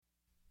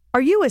Are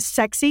you a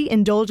sexy,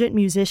 indulgent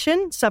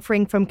musician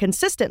suffering from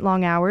consistent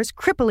long hours,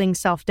 crippling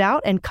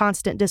self-doubt, and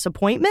constant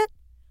disappointment?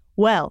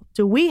 Well,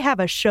 do we have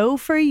a show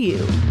for you?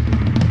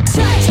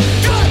 Sex,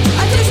 drugs,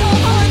 and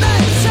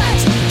disappointment.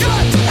 Sex,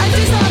 drugs, and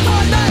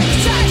disappointment.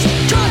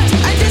 Sex, drugs,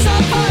 and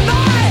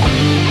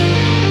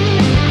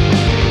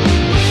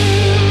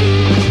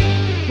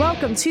disappointment.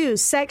 Welcome to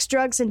Sex,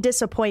 Drugs, and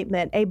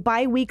Disappointment, a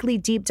bi-weekly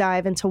deep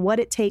dive into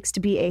what it takes to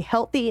be a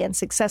healthy and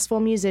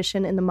successful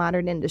musician in the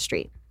modern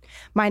industry.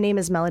 My name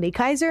is Melody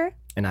Kaiser.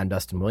 And I'm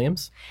Dustin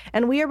Williams.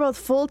 And we are both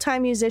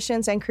full-time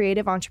musicians and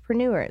creative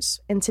entrepreneurs.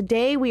 And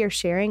today we are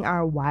sharing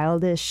our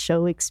wildest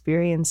show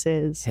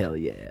experiences. Hell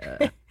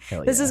yeah.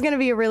 This is going to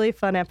be a really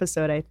fun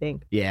episode, I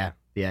think. Yeah.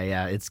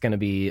 It's going to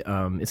be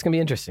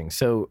interesting.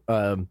 So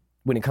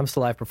when it comes to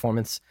live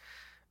performance,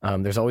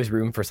 there's always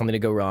room for something to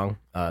go wrong.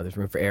 There's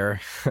room for error.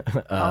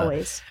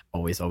 Always.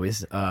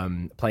 Always.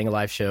 Playing a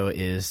live show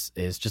is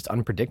just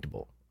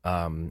unpredictable.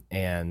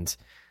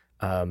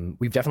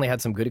 We've definitely had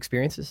some good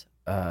experiences,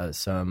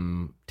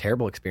 some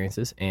terrible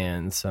experiences,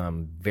 and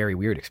some very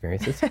weird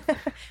experiences.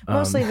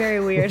 Mostly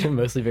very weird.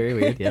 Mostly very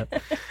weird, yeah.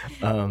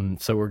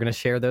 So we're going to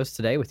share those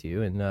today with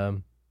you,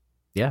 and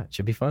it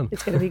should be fun.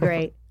 It's going to be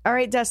great. All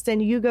right,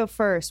 Dustin, you go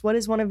first. What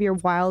is one of your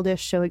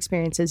wildest show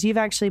experiences? You've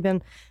actually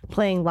been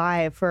playing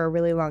live for a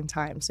really long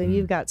time, so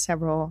you've got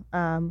several.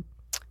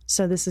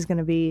 So this is going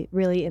to be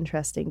really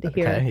interesting to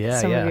hear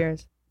some of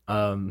yours.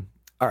 All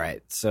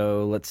right,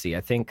 so let's see.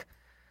 I think...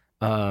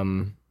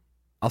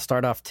 I'll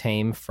start off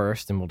tame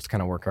first, and we'll just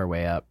kind of work our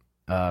way up.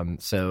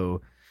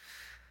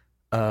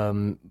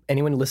 Anyone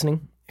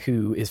listening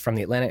who is from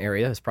the Atlanta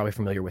area is probably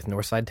familiar with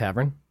Northside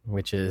Tavern,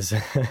 which is,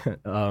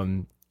 it's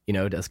kind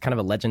of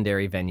a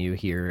legendary venue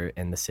here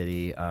in the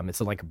city.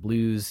 It's like a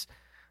blues,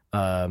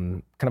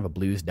 kind of a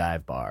blues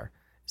dive bar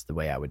is the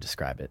way I would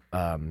describe it.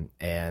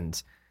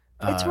 It's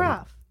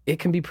rough. It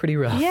can be pretty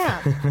rough.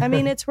 Yeah. I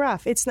mean, it's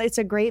rough. It's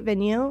a great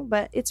venue,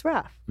 but it's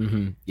rough.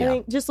 Mm-hmm. Yeah. I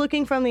think just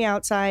looking from the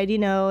outside,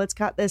 it's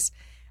got this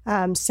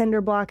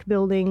cinder block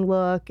building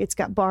look. It's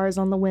got bars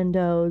on the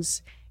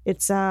windows.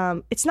 It's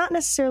not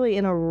necessarily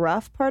in a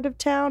rough part of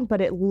town,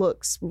 but it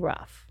looks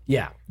rough.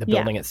 Yeah. The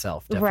building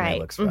itself definitely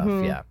looks rough.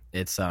 Mm-hmm. Yeah.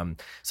 It's so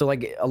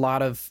like a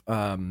lot of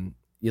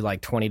you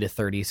like 20 to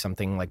 30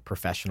 something like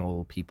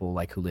professional people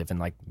like who live in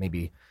like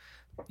maybe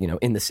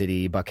in the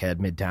city, Buckhead,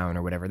 Midtown,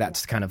 or whatever.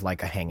 That's kind of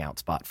like a hangout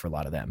spot for a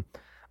lot of them.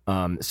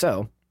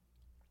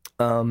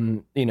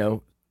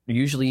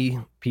 Usually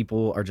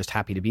people are just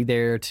happy to be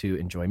there to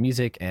enjoy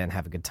music and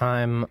have a good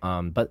time.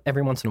 But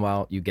every once in a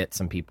while, you get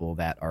some people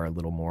that are a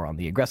little more on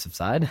the aggressive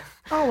side.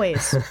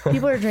 Always.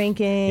 People are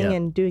drinking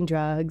and doing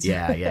drugs.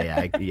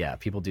 Yeah.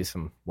 People do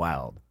some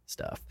wild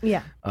stuff.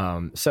 Yeah.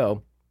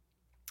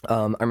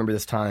 I remember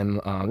this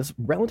time, this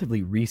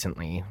relatively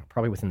recently,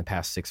 probably within the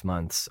past 6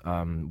 months,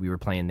 we were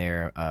playing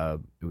there.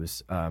 It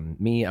was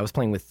me. I was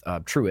playing with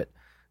Truett,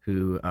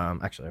 who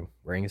actually I'm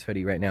wearing his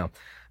hoodie right now.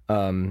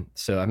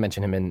 So I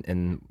mentioned him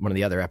in one of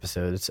the other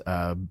episodes.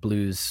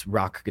 Blues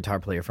rock guitar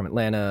player from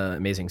Atlanta,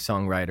 amazing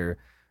songwriter,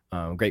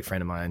 great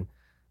friend of mine.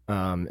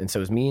 And so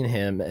it was me and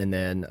him, and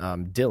then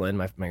Dylan,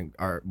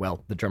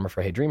 the drummer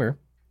for Hey Dreamer.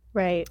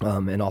 Right.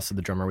 And also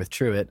the drummer with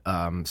Truett.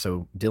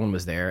 So Dylan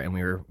was there, and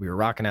we were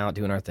rocking out,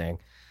 doing our thing.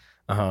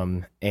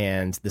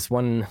 And this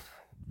one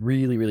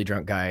really, really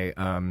drunk guy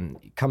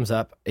comes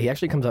up. He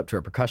actually comes up to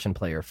a percussion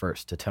player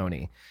first, to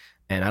Tony.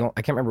 And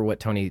I can't remember what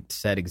Tony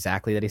said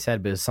exactly that he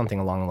said, but it was something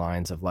along the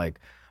lines of like,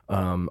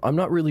 I'm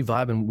not really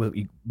vibing with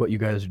what you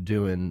guys are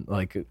doing.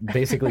 Like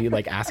basically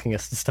like asking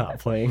us to stop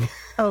playing.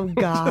 Oh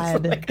God. Which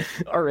was, like,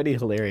 already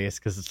hilarious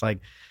because it's like,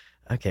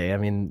 okay, I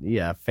mean,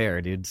 yeah,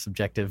 fair, dude.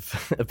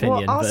 Subjective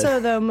opinion. Well, also,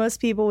 though, most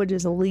people would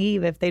just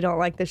leave if they don't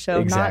like the show,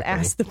 Exactly. not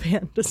ask the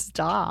band to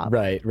stop.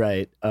 Right.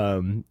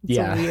 It's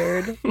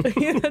weird.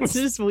 That's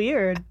just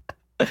weird.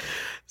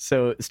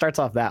 So it starts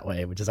off that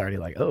way, which is already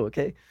like, oh,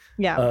 okay.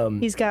 Yeah,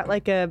 he's got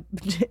like a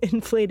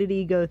inflated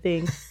ego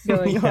thing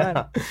going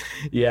on.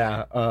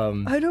 Yeah.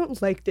 I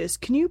don't like this.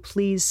 Can you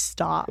please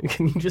stop?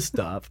 Can you just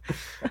stop?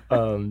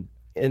 So...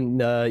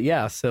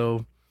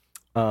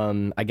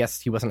 I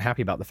guess he wasn't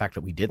happy about the fact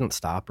that we didn't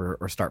stop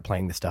or start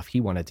playing the stuff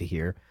he wanted to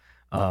hear.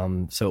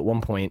 So at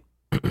one point,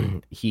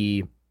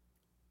 he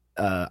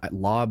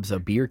lobs a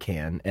beer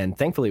can, and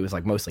thankfully it was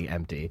like mostly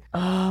empty.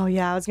 Oh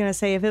yeah, I was gonna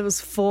say if it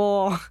was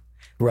full,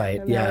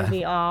 right? That would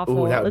be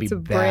awful. Ooh, that would It's be a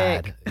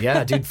bad. brick.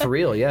 Yeah, dude, for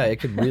real. Yeah, it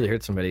could really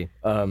hurt somebody.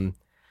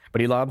 But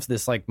he lobs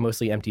this like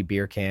mostly empty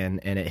beer can,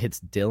 and it hits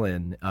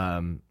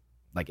Dylan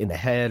like in the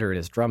head or in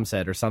his drum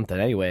set or something.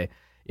 Anyway,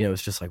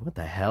 it's just like, what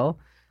the hell?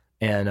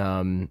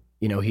 And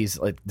he's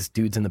like, this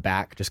dude's in the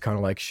back just kind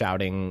of like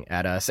shouting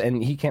at us,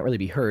 and he can't really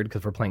be heard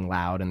because we're playing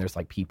loud and there's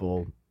like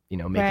people,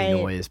 making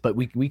noise, but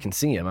we can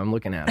see him. I'm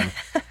looking at him.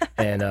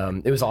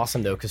 And it was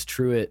awesome though, because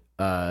Truett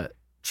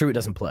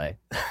doesn't play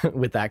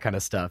with that kind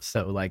of stuff.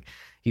 So like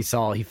he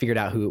figured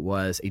out who it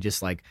was. He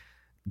just like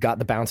got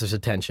the bouncer's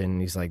attention.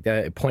 He's like,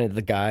 pointed to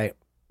the guy,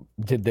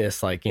 did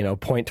this, like,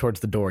 point towards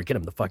the door, get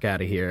him the fuck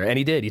out of here. And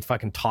he did. He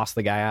fucking tossed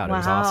the guy out. Wow. It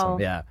was awesome.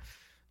 Yeah.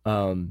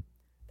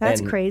 That's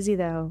And- crazy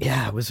though.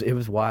 Yeah, it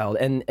was wild.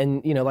 And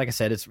like I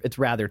said, it's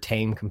rather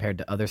tame compared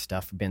to other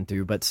stuff I've been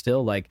through, but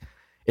still like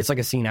it's like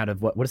a scene out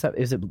of what is that?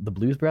 Is it the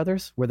Blues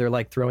Brothers where they're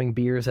like throwing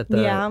beers at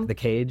the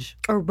cage?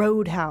 Or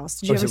Roadhouse.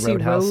 Did you Was ever it see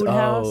Roadhouse?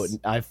 Roadhouse?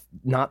 Oh, I've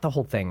not the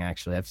whole thing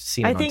actually. I've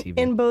seen it I on think TV.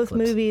 in both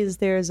clips. movies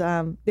there's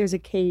a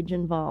cage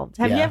involved.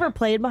 Have you Yeah. ever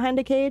played behind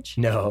a cage?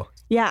 No.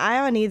 Yeah, I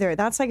haven't either.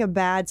 That's like a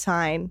bad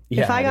sign.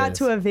 Yeah, if I it got is.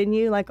 to a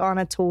venue like on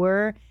a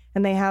tour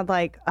and they had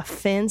like a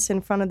fence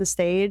in front of the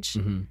stage,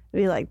 I'd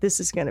be like, this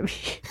is gonna be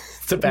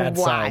It's a bad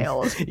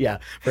wild. sign. Yeah,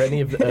 for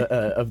any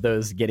of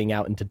those getting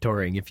out into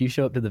touring, if you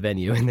show up to the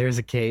venue and there's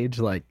a cage,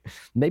 like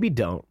maybe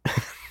don't.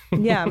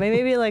 Yeah,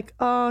 maybe be like,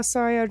 oh,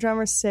 sorry, our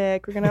drummer's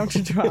sick. We're gonna have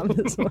to drop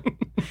this one.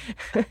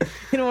 You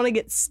don't want to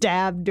get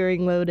stabbed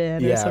during load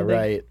in or Yeah, something.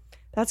 right.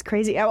 That's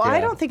crazy.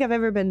 I don't think I've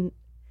ever been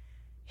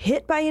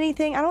hit by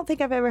anything. I don't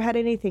think I've ever had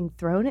anything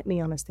thrown at me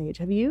on a stage.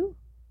 Have you?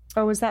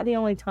 Or was that the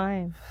only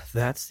time?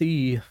 That's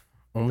the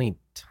only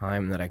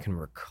time that I can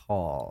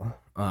recall.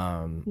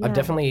 Yeah. I've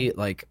definitely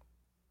like,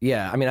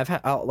 yeah. I mean, I've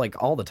had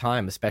like all the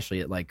time, especially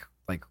at like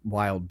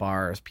wild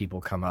bars.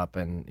 People come up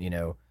and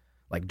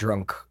like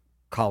drunk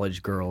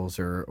college girls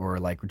or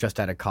like just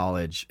out of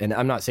college. And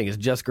I'm not saying it's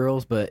just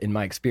girls, but in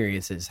my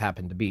experiences,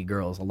 happen to be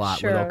girls a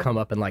lot. Where Sure. they'll come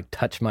up and like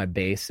touch my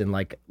bass and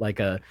like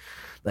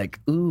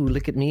ooh,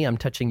 look at me, I'm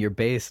touching your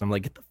bass. And I'm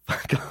like, get the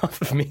fuck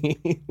off of me.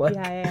 Like,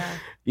 Yeah.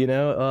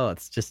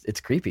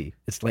 it's creepy.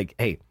 It's like,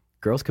 hey,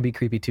 girls could be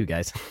creepy too,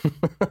 guys.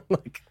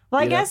 Like,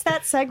 Well, I guess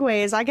that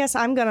segues. I guess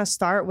I'm going to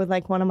start with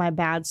like one of my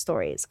bad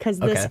stories because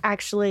this Okay.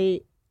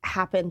 actually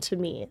happened to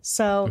me.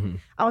 So Mhm.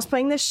 I was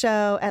playing this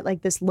show at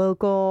like this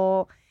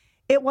local,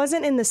 it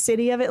wasn't in the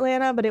city of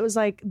Atlanta, but it was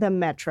like the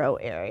metro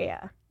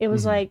area. It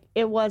was Mhm. like,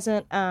 it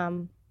wasn't,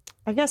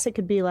 I guess it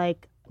could be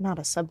like, not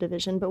a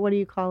subdivision, but what do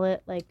you call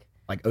it? Like,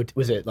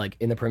 was it like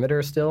in the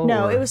perimeter still?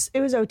 no, or- it was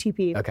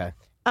OTP. Okay.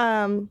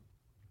 And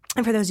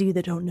for those of you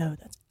that don't know,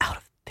 that's out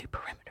of the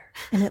perimeter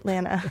in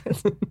Atlanta.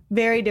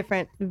 Very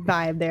different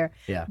vibe there.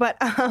 Yeah. But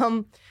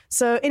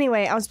so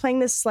anyway, I was playing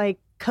this like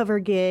cover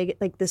gig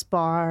at like this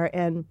bar,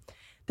 and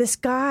this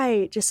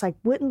guy just like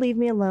wouldn't leave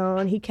me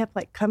alone. He kept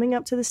like coming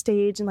up to the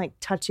stage and like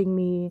touching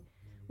me,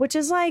 which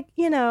is like,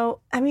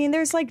 I mean,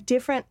 there's like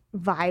different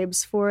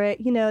vibes for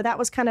it. That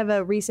was kind of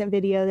a recent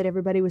video that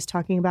everybody was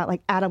talking about,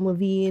 like Adam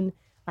Levine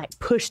like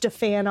pushed a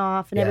fan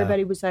off and Yeah.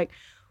 everybody was like,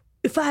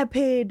 if I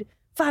paid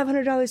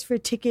 $500 for a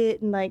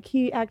ticket and like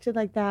he acted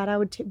like that, I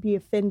would be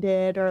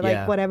offended or like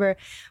Yeah. whatever.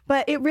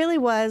 But it really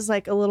was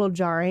like a little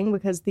jarring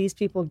because these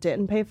people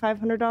didn't pay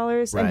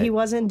 $500 and he Right.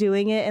 wasn't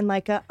doing it in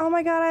like a, oh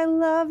my God, I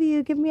love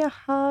you, give me a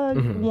hug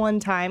Mhm. one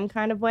time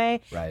kind of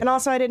way. Right. And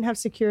also I didn't have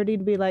security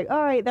to be like,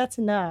 all right, that's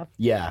enough.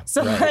 Yeah.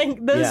 So right.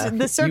 like those Yeah. You are the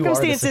the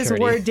circumstances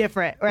security. were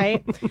different,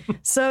 right?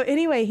 So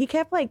anyway, he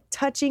kept like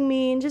touching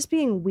me and just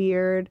being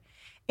weird.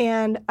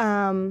 And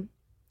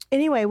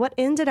anyway, what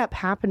ended up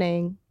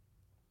happening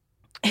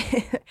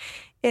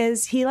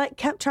is he like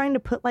kept trying to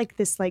put like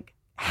this like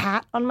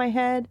hat on my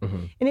head,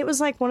 Mhm. and it was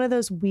like one of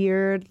those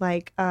weird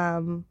like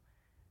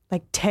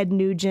Ted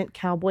Nugent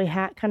cowboy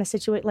hat kind of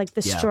situation, like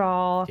the Yeah.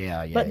 straw,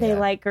 Yeah. Yeah. but they yeah.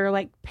 like are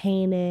like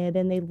painted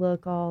and they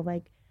look all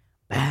like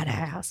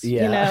badass,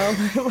 Yeah.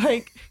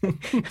 like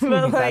but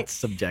like That's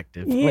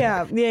subjective.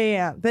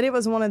 yeah. But it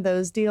was one of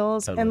those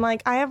deals. Totally. And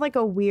like I have like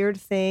a weird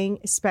thing,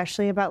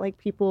 especially about like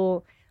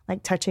people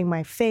like touching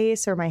my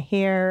face or my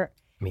hair.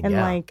 I mean, And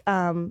yeah. like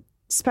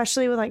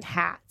especially with like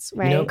hats,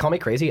 right? Call me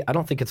crazy. I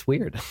don't think it's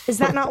weird. Is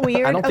that not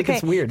weird? I don't think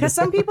it's weird. Because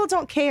some people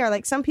don't care.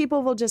 Like some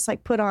people will just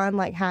like put on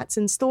like hats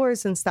in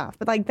stores and stuff.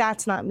 But like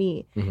that's not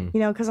me. Mhm.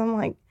 Because I'm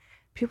like,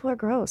 people are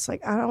gross.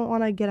 Like I don't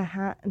want to get a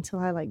hat until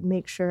I like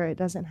make sure it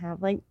doesn't have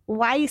like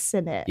lice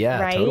in it. Yeah,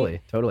 right?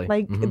 totally.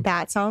 Like Mhm.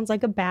 that sounds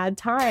like a bad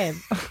time,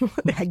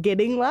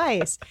 getting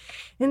lice.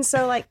 And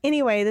so like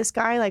anyway, this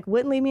guy like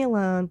wouldn't leave me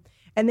alone,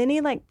 and then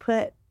he like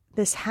put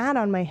this hat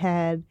on my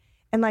head,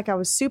 and like I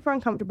was super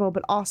uncomfortable,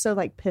 but also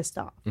like pissed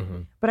off.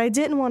 Mhm. But I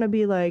didn't want to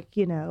be like,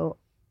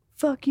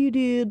 fuck you,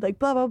 dude, like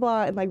blah blah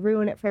blah, and like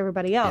ruin it for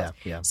everybody else.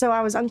 Yeah. So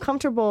I was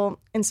uncomfortable,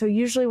 and so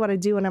usually what I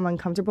do when I'm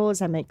uncomfortable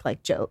is I make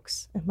like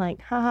jokes and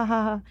like ha ha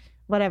ha,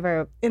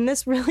 whatever. And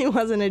this really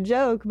wasn't a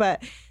joke,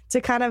 but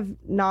to kind of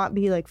not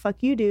be like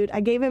fuck you, dude,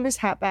 I gave him his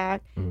hat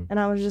back, Mhm. and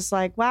I was just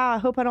like, wow, I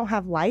hope I don't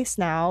have lice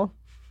now.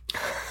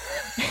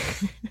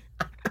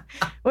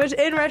 Which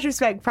in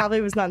retrospect probably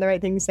was not the right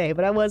thing to say,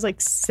 but I was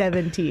like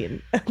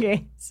 17.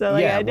 Okay, so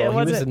like yeah, I well, he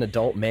wasn't. was an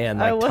adult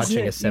man, I like touching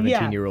a wasn't- yeah.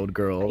 17-year-old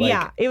girl. Like,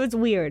 Yeah, it was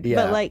weird. Yeah.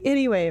 But like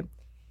anyway,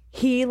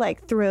 he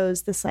like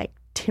throws this like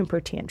temper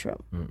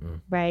tantrum,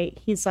 Mm-mm. right?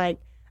 He's like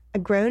a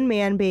grown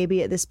man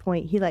baby at this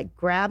point. He like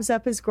grabs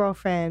up his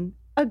girlfriend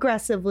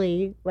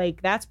aggressively.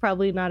 Like that's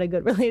probably not a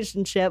good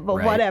relationship, but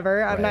Right,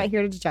 whatever. I'm right. not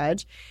here to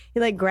judge. He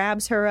like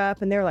grabs her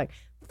up and they're like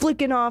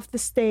flicking off the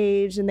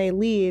stage and they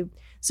leave.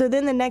 So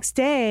then the next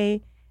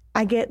day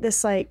I get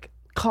this like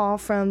call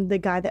from the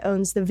guy that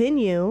owns the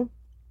venue,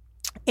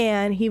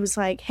 and he was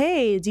like,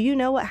 hey, do you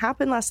know what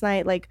happened last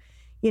night? Like,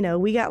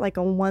 we got like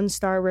a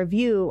 1-star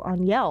review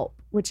on Yelp,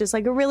 which is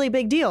like a really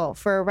big deal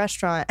for a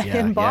restaurant Yeah,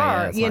 and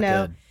bar, it's not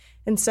good.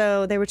 And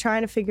so they were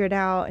trying to figure it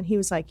out. And he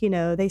was like,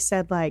 they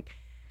said like,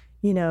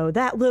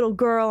 that little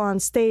girl on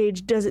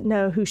stage doesn't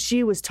know who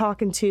she was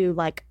talking to.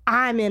 Like,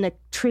 I'm in a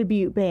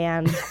tribute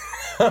band.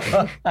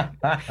 And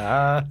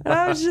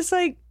I was just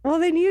like, well,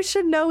 then you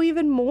should know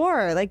even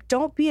more. Like,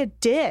 don't be a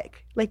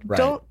dick. Like,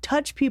 don't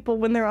touch people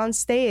when they're on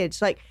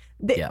stage. Like,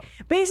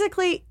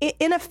 basically,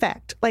 in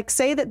effect, like,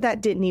 say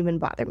that didn't even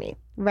bother me,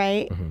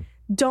 right? Mm-hmm.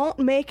 Don't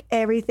make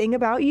everything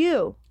about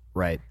you.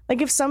 Right.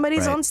 Like, if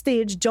somebody's on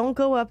stage, don't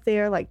go up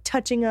there, like,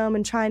 touching them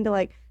and trying to,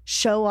 like,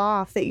 show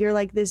off that you're,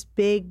 like, this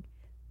big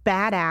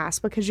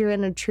badass because you're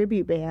in a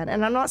tribute band.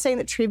 And I'm not saying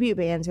that tribute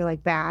bands are,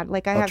 like, bad.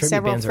 Like, I have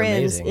several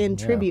friends in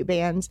tribute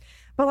bands.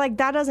 But, like,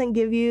 that doesn't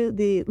give you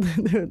the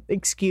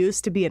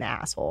excuse to be an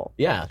asshole.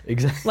 Yeah,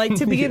 exactly. Like,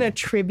 to be in a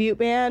tribute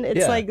band,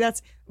 it's like,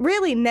 that's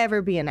really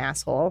never be an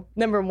asshole,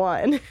 number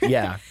one.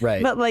 Yeah,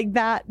 right. But, like,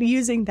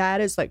 using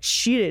that as, like,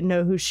 she didn't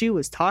know who she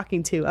was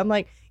talking to. I'm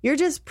like, you're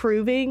just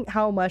proving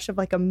how much of,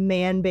 like, a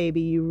man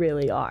baby you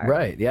really are.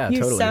 Right, yeah,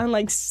 totally. You sound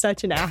like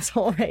such an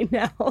asshole right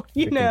now,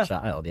 Freaking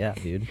child, yeah,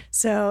 dude.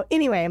 So,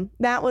 anyway,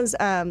 that was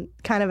kind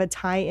of a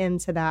tie-in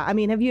to that. I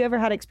mean, have you ever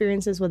had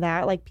experiences with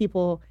that? Like,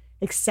 people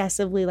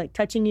excessively like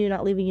touching you,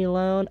 not leaving you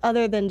alone,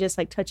 other than just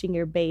like touching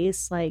your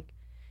bass, like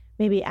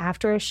maybe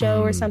after a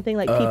show or something,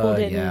 like people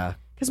didn't,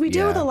 because we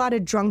deal with a lot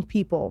of drunk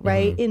people,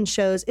 right? In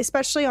shows,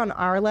 especially on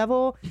our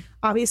level,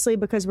 obviously,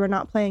 because we're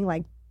not playing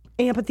like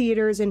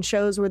amphitheaters and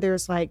shows where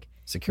there's like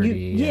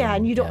security,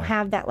 and you don't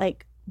have that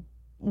like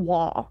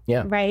wall,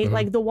 right?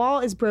 Like the wall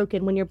is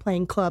broken when you're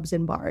playing clubs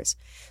and bars,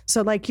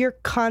 so like you're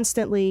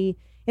constantly,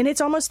 and it's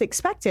almost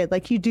expected,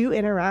 like you do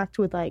interact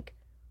with like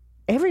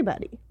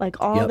everybody, like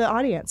all the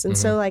audience. And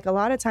so like a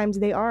lot of times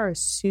they are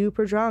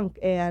super drunk.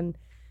 And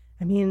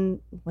I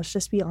mean, let's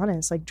just be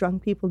honest, like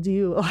drunk people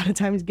do a lot of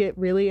times get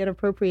really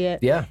inappropriate.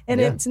 Yeah.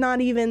 And it's not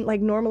even like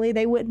normally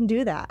they wouldn't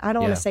do that. I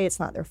don't want to say it's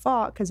not their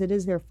fault because it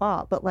is their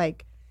fault. But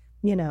like,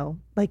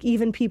 like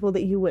even people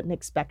that you wouldn't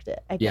expect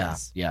it, I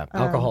guess. Yeah.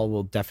 Alcohol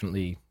will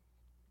definitely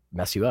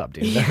mess you up,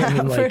 dude. Yeah, I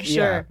mean, like, for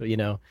sure.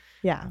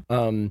 Yeah. I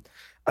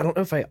don't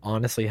know if I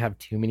honestly have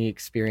too many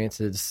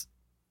experiences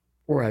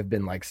where I've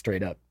been like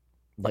straight up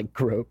like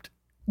groped.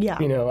 Yeah.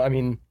 I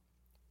mean,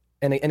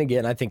 and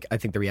again, I think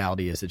the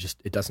reality is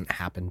it doesn't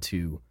happen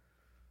to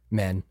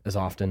men as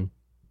often.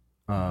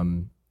 I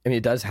mean,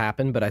 it does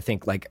happen, but I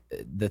think like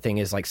the thing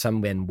is like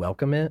some men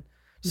welcome it,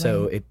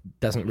 so it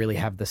doesn't really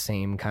have the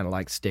same kind of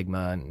like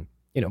stigma, and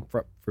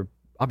for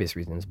obvious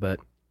reasons.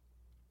 But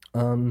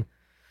I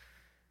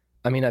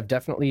mean, I've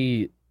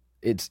definitely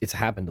it's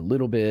happened a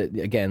little bit.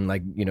 Again,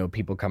 like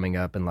people coming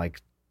up and like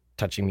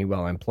touching me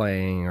while I'm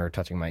playing or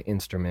touching my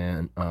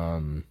instrument.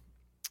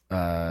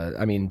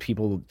 I mean,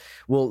 people.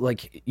 Well,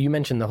 like you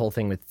mentioned the whole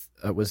thing with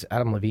was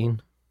Adam Levine.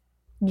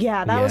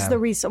 Yeah, that was the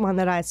recent one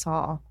that I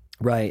saw.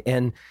 Right,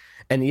 and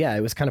yeah,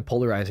 it was kind of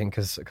polarizing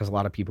because a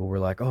lot of people were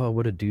like, "Oh,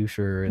 what a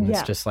doucher," and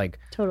it's just like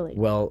totally.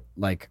 Well,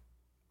 like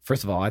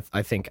first of all,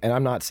 I think, and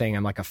I'm not saying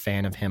I'm like a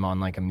fan of him on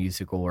like a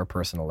musical or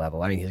personal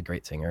level. I mean, he's a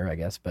great singer, I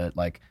guess, but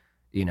like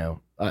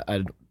I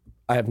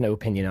have no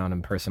opinion on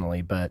him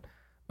personally, but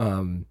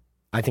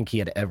I think he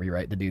had every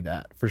right to do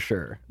that for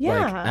sure.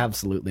 Yeah, like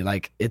absolutely.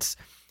 Like it's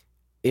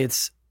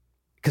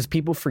because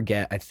people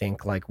forget, I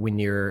think, like when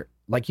you're,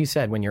 like you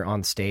said, when you're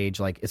on stage,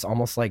 like it's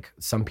almost like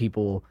some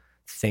people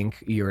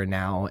think you're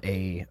now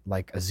a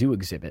zoo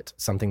exhibit,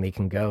 something they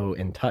can go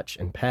and touch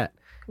and pet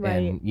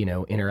and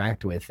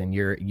interact with, and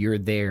you're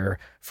there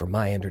for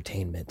my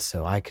entertainment,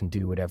 so I can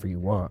do whatever you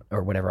want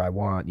or whatever I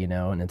want,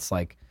 and it's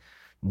like,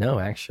 no,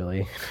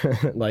 actually,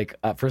 like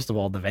first of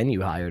all, the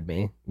venue hired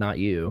me, not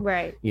you,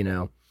 right?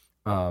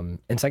 And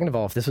second of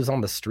all, if this was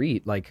on the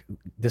street, like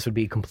this would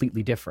be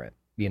completely different.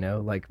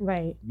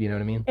 Right. You know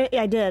what I mean?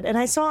 I did. And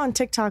I saw on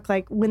TikTok,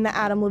 like when the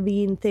Adam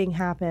Levine thing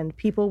happened,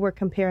 people were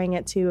comparing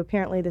it to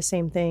apparently the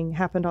same thing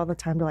happened all the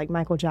time to like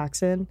Michael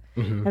Jackson.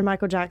 And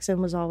Michael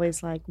Jackson was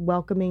always like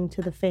welcoming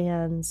to the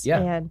fans. Yeah.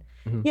 And,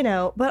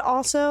 but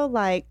also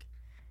like,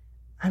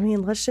 I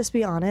mean, let's just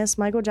be honest.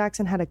 Michael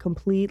Jackson had a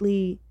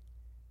completely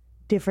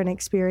different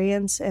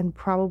experience and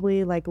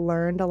probably like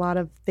learned a lot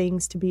of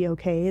things to be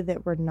okay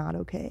that were not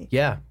okay.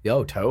 Yeah.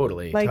 Oh,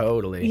 totally. Like,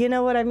 totally. You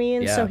know what I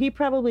mean? Yeah. So he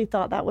probably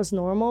thought that was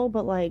normal,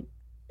 but like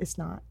it's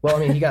not. Well, I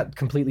mean, he got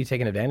completely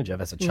taken advantage of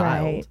as a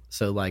child. Right.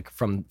 So like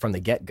from the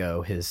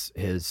get-go,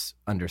 his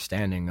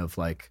understanding of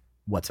like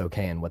what's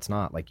okay and what's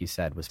not, like you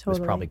said, was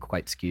probably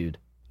quite skewed.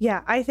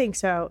 Yeah, I think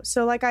so.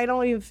 So like I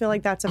don't even feel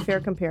like that's a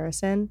fair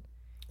comparison.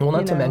 Well,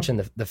 not to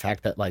mention the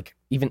fact that like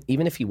even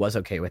if he was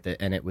okay with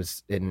it and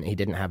he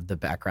didn't have the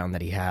background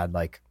that he had,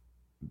 like,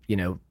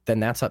 then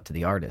that's up to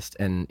the artist,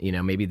 and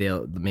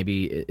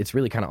maybe it's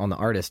really kind of on the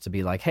artist to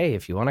be like, hey,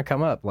 if you want to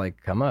come up,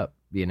 like come up,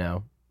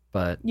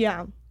 but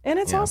yeah, and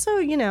it's also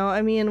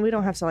I mean, we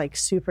don't have to like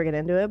super get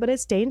into it, but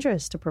it's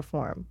dangerous to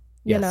perform.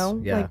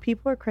 Like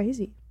people are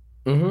crazy,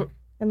 and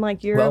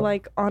like you're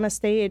like on a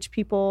stage,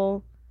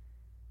 people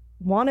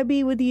want to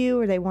be with you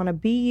or they want to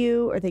be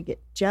you or they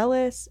get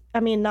jealous.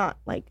 I mean, not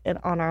like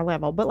on our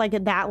level, but like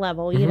at that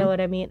level, you know what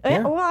I mean?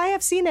 Yeah. Well, I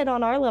have seen it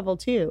on our level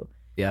too.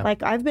 Yeah.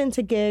 Like I've been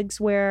to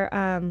gigs where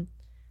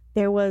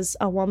there was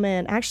a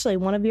woman, actually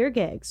one of your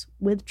gigs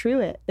with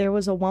Truett, there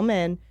was a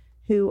woman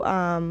who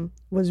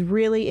was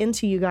really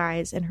into you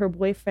guys, and her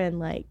boyfriend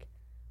like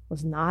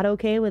was not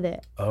okay with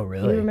it. Oh,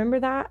 really? You remember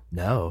that?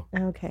 No.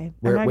 Okay.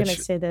 Where- I'm not which- going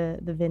to say the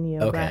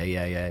venue. Okay,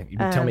 yeah. You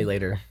can tell me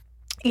later.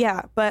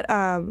 Yeah, but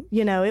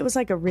you know, it was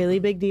like a really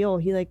big deal.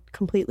 He like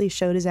completely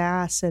showed his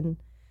ass and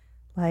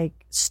like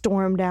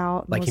stormed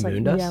out and Like was he like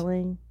mooned us?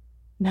 yelling.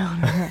 No.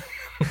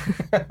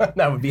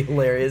 That would be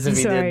hilarious if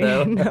Sorry, he did,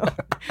 though. no.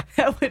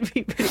 That would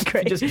be pretty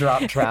great. He just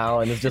dropped trowel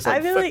and it's just like,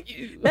 I feel fuck like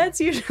you. that's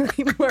usually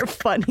more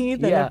funny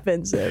than Yeah.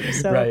 offensive.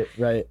 So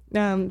Right.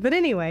 but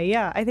anyway,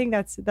 yeah, I think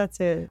that's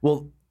it.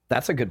 Well,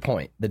 that's a good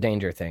point, the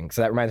danger thing.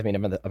 So that reminds me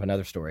of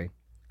another story.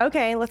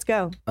 Okay, let's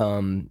go.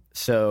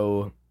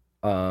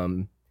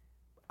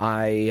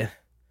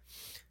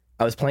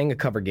 I was playing a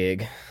cover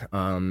gig,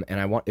 and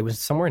it was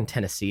somewhere in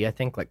Tennessee, I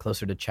think, like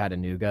closer to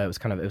Chattanooga. It was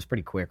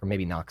pretty quick, or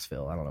maybe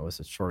Knoxville. I don't know. It was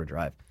a shorter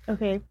drive.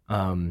 Okay.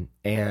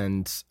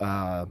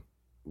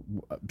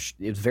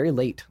 It was very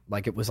late.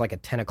 Like it was like a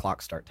 10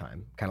 o'clock start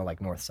time, kind of like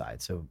North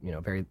Side. So, you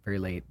know, very, very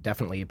late.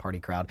 Definitely a party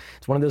crowd.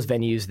 It's one of those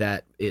venues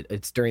that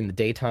it's during the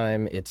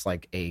daytime. It's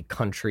like a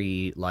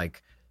country,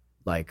 like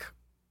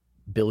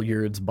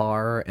billiards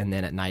bar, and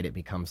then at night it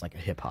becomes like a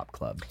hip hop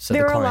club. So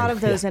There the are a lot client-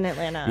 of those in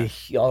Atlanta.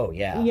 Oh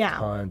yeah, Yeah.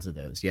 tons of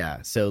those.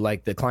 Yeah, so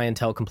like the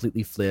clientele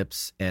completely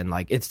flips, and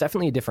like it's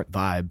definitely a different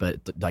vibe.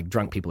 But like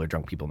drunk people are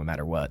drunk people no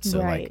matter what. So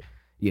Right. like,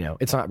 you know,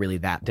 it's not really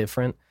that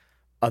different,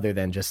 other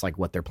than just like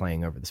what they're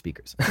playing over the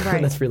speakers.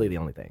 Right. That's really the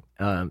only thing.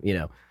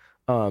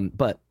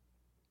 But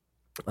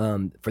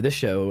for this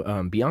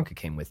show, Bianca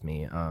came with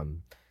me,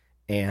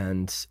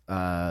 and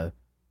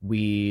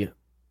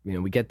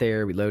we get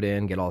there, we load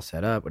in, get all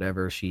set up,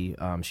 whatever. She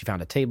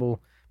found a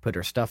table, put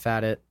her stuff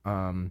at it,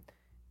 and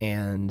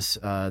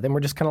then we're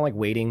just kind of like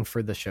waiting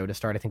for the show to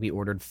start. I think we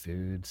ordered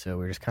food, so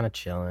we're just kind of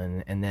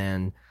chilling. And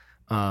then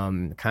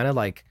kind of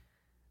like,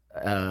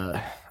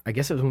 I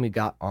guess it was when we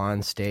got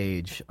on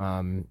stage,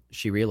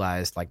 she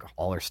realized like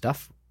all her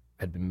stuff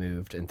had been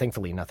moved, and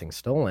thankfully nothing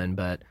stolen,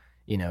 but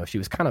you know, she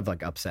was kind of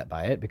like upset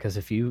by it, because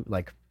if you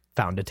like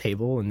found a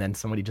table and then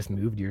somebody just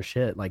moved your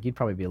shit, like you'd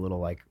probably be a little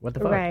like, what the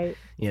fuck? Right.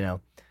 You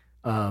know?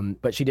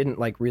 But she didn't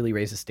like really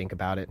raise a stink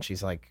about it. And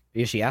she's like,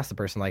 she asked the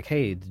person like,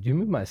 hey, did you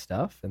move my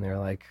stuff? And they're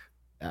like,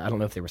 I don't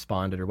know if they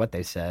responded or what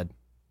they said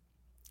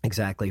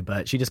exactly,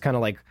 but she just kind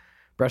of like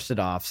brushed it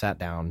off, sat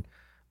down.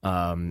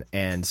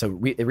 And so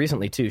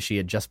recently too, she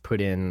had just put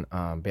in,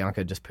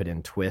 Bianca had just put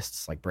in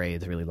twists, like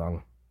braids, really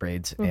long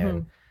braids.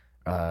 Mhm.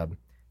 And,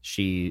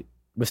 she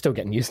was still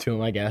getting used to them,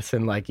 I guess.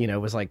 And like, you know,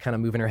 was like kind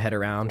of moving her head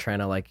around, trying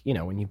to like, you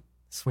know, when you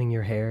swing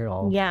your hair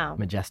all Yeah.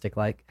 majestic,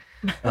 like,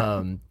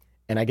 and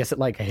I guess it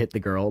like hit the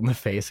girl in the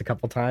face a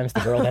couple times, the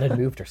girl that had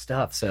moved her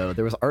stuff. So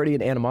there was already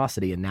an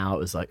animosity, and now it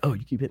was like, oh,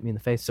 you keep hitting me in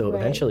the face. So Right.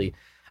 eventually,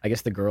 I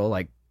guess the girl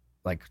like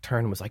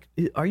turned and was like,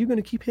 are you going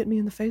to keep hitting me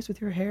in the face with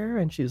your hair?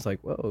 And she was like,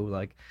 whoa,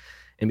 like,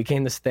 and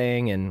became this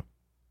thing, and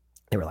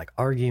they were like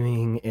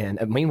arguing. And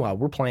meanwhile,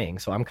 we're playing.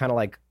 So I'm kind of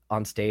like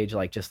on stage,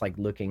 like just like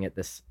looking at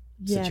this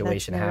Yeah, that's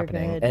situation never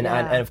happening. good. And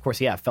Yeah. and of course,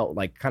 yeah, I felt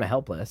like kind of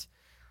helpless.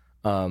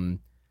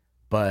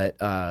 But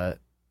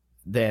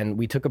then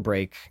we took a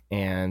break,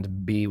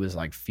 and B was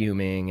like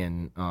fuming,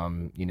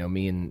 and you know,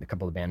 me and a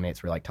couple of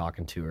bandmates were like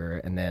talking to her,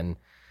 and then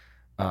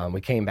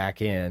we came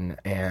back in,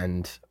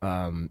 and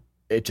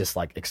it just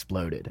like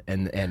exploded,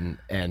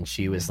 and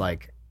she was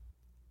like,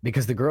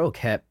 because the girl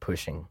kept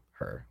pushing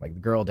her, like the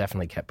girl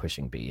definitely kept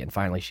pushing B, and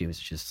finally she was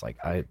just like,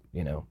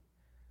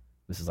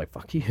 this is like,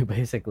 fuck you,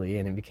 basically.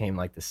 And it became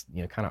like this,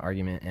 you know, kind of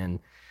argument.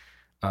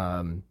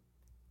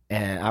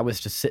 And I was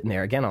just sitting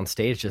there again on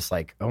stage, just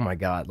like, oh my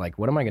God, like,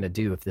 what am I going to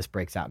do if this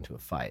breaks out into a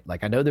fight?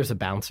 Like, I know there's a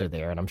bouncer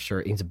there, and I'm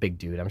sure he's a big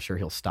dude. I'm sure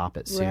he'll stop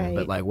it soon, Right.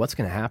 but like, what's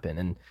going to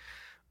happen?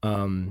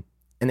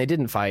 And they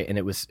didn't fight, and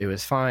it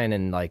was fine.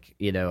 And like,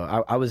 you know,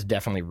 I was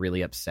definitely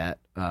really upset,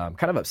 kind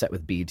of upset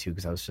with B too,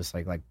 because I was just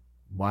like,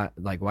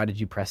 why did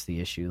you press the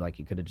issue? Like,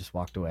 you could have just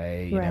walked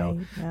away, you know?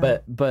 Yeah.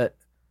 But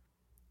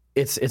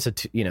it's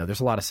you know,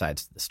 there's a lot of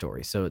sides to the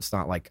story, so it's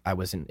not like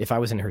if I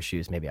was in her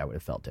shoes, maybe I would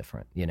have felt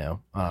different, you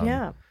know?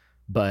 Yeah.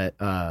 But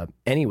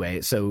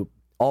anyway, so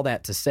all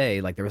that to say,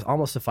 like, there was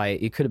almost a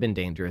fight. It could have been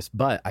dangerous,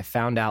 but I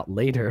found out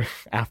later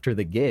after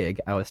the gig,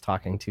 I was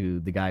talking to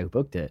the guy who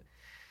booked it,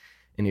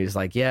 and he was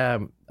like, yeah,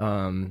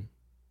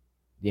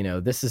 you know,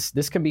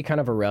 this can be kind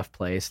of a rough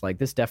place. Like,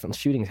 this definitely,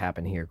 shootings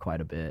happen here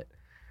quite a bit.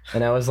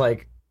 And I was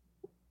like,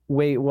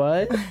 wait,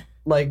 what?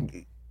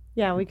 Like,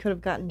 Yeah, we could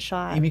have gotten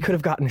shot. we could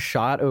have gotten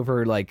shot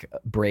over like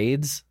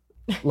braids.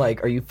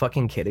 Like, are you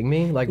fucking kidding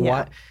me? Like, Yeah.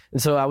 what?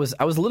 And so I was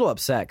a little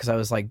upset, because I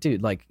was like,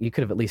 dude, like, you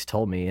could have at least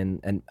told me.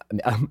 And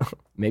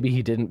maybe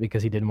he didn't,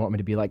 because he didn't want me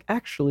to be like,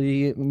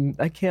 actually,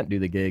 I can't do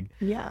the gig,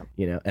 Yeah.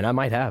 you know. And I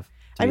might have.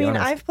 I mean,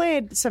 I've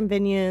played some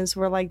venues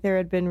where like there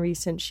had been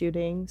recent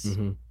shootings,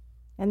 Mm-hmm.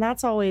 and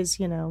that's always,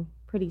 you know,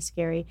 pretty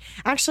scary.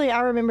 Actually,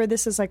 I remember,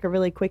 this is like a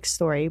really quick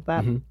story,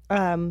 but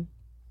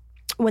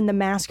when the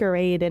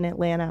Masquerade in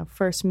Atlanta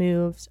first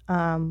moved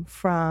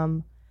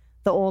from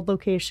the old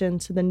location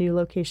to the new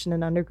location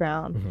in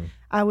Underground.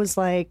 I was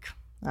like,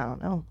 I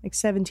don't know, like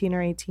 17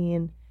 or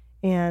 18.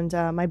 And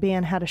my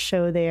band had a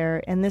show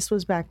there. And this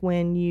was back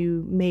when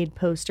you made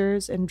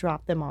posters and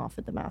dropped them off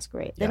at the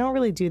Masquerade. They don't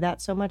really do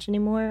that so much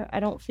anymore, I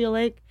don't feel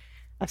like.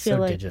 I feel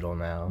so like digital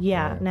now.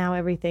 Yeah, now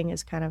everything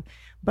is kind of.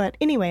 But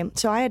anyway,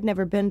 so I had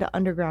never been to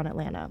Underground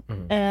Atlanta.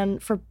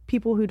 And for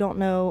people who don't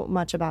know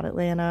much about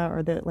Atlanta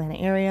or the Atlanta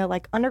area,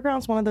 like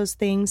Underground's one of those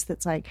things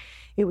that's like,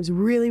 it was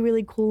really,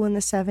 really cool in the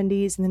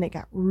 70s and then it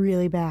got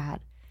really bad.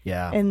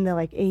 Yeah. In the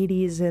like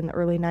 80s and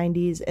early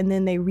 90s. And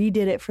then they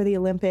redid it for the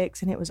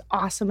Olympics and it was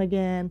awesome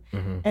again.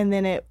 And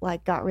then it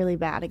like got really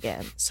bad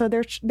again. So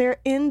they're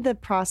in the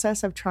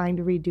process of trying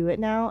to redo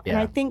it now. And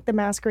I think the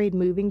Masquerade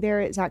moving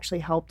there has actually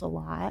helped a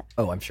lot.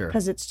 Oh, I'm sure.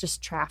 Because it's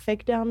just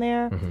traffic down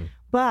there.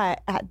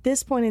 But at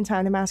this point in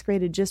time, the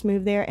Masquerade had just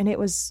moved there and it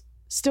was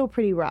still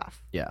pretty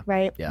rough. Yeah.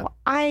 Right? Yeah. Well,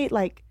 I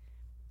like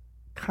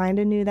kind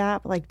of knew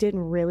that, but like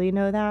didn't really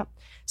know that.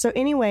 So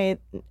anyway,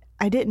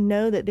 I didn't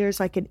know that there's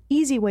like an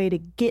easy way to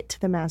get to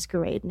the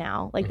Masquerade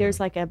now. Like there's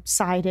like a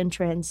side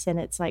entrance and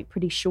it's like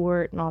pretty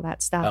short and all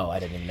that stuff. Oh, I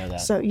didn't even know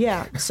that. So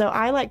yeah, so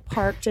I like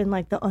parked in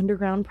like the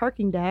underground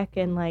parking deck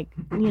and like,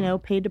 you know,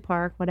 paid to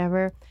park,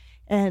 whatever.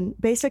 And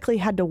basically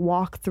had to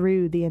walk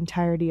through the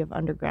entirety of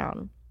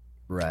Underground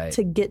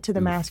to get to the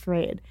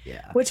Masquerade,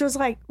 which was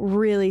like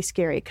really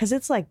scary because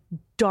it's like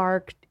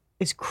dark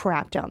as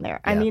crap down there.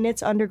 I mean,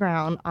 it's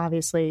underground,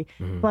 obviously,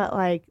 but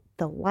like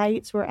the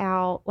lights were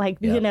out, like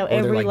you know,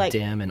 every like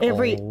dim and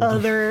every old.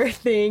 Other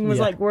thing was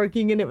like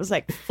working, and it was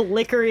like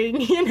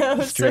flickering, you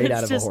know, straight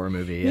out of a horror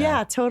movie.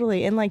 Yeah,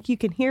 totally. And like you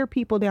can hear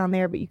people down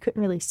there, but you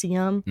couldn't really see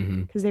them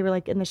because they were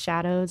like in the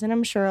shadows, and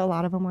I'm sure a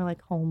lot of them were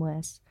like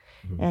homeless,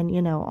 and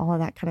you know, all of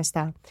that kind of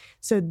stuff.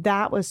 So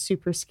that was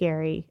super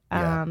scary,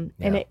 and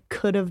it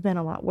could have been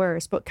a lot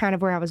worse. But kind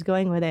of where I was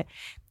going with it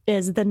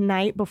is the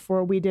night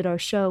before we did our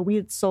show, we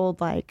had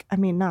sold like, I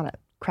mean, not a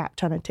crap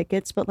ton of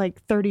tickets, but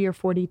like 30 or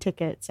 40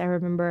 tickets, I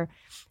remember.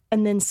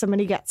 And then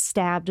somebody got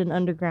stabbed in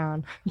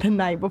Underground the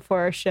night before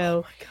our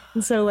show. Oh,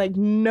 and so like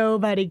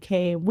nobody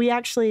came. We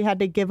actually had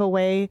to give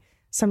away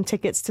some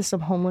tickets to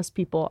some homeless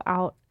people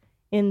out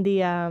in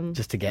the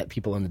just to get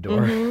people in the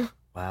door.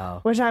 Wow.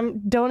 Which I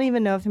don't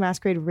even know if the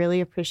Masquerade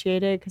really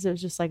appreciated because it was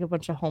just like a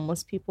bunch of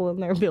homeless people in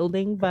their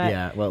building. But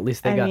yeah, well, at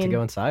least they got to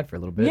go inside for a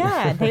little bit.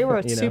 Yeah, they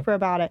were super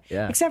about it.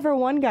 Yeah. Except for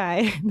one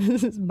guy.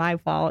 This is my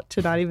fault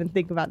to not even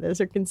think about this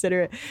or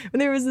consider it. But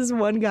there was this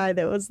one guy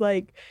that was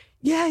like,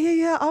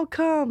 yeah, I'll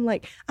come.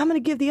 Like, I'm going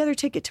to give the other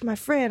ticket to my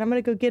friend. I'm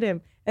going to go get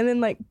him. And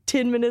then like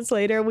 10 minutes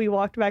later, we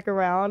walked back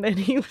around and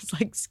he was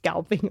like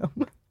scalping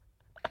him.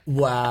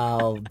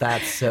 Wow,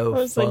 that's so I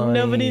was funny. like,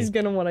 nobody's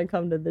gonna want to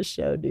come to this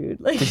show, dude.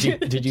 Like,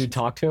 did you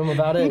talk to him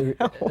about it?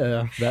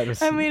 No. That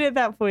was. I mean, at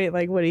that point,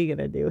 like, what are you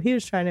gonna do? He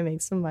was trying to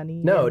make some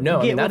money. No, get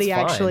I mean, what he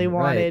that's actually fine.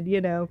 wanted, Right.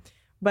 you know.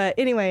 But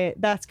anyway,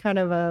 that's kind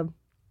of a,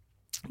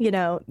 you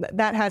know,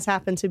 that has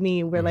happened to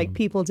me where like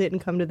people didn't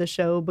come to the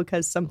show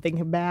because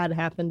something bad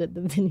happened at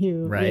the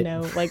venue, Right. you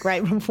know, like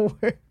right before.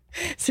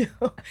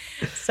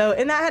 So,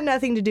 and that had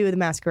nothing to do with the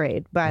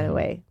Masquerade, by the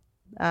way.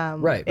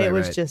 Right. It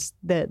was just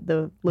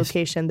the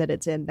location that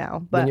it's in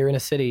now. But when you're in a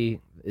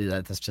city,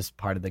 that's just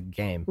part of the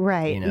game.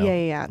 right, You know?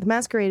 yeah. The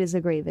Masquerade is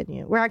a great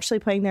venue. We're actually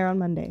playing there on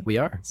Monday. We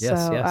are.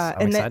 Yes, So, yes.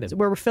 I'm and excited.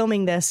 we're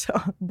filming this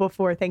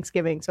before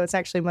Thanksgiving, so it's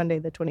actually Monday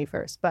the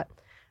 21st. But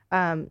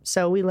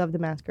so we love the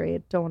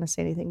Masquerade. Don't want to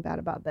say anything bad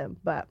about them,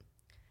 but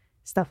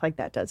stuff like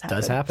that does happen.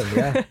 Does happen,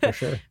 yeah, for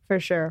sure. For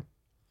sure.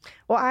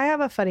 Well, I have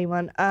a funny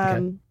one.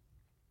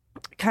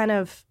 Kind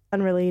of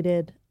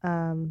unrelated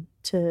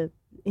to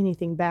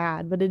anything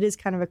bad, but it is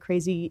kind of a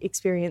crazy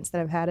experience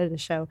that I've had at a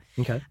show.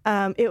 Okay.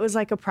 It was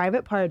like a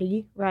private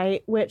party,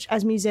 right? Which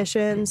as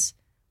musicians,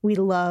 we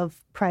love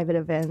private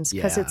events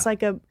because it's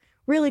like a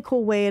really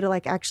cool way to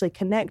like actually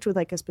connect with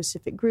like a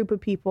specific group of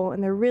people,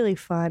 and they're really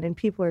fun, and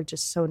people are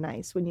just so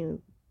nice when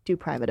you do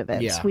private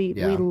events. Yeah, We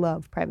yeah.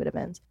 love private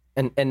events.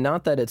 And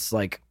not that it's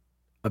like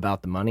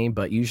about the money,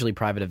 but usually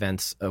private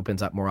events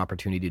opens up more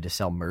opportunity to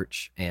sell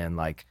merch and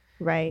like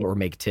Right. or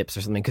make tips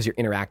or something because you're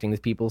interacting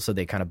with people, so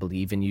they kind of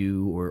believe in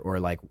you or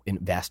like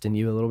invest in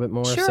you a little bit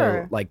more. Sure.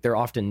 So like they're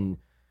often,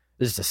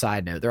 this is a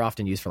side note, they're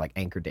often used for like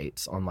anchor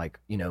dates on like,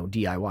 you know,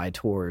 DIY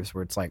tours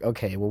where it's like,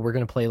 okay, well, we're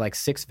going to play like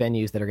 6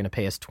 venues that are going to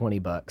pay us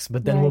 $20,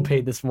 but then we'll Right.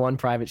 pay this one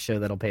private show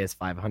that'll pay us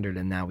 $500,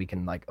 and now we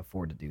can like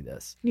afford to do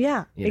this.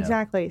 Yeah, You know?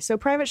 exactly. So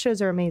private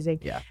shows are amazing.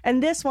 Yeah.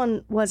 And this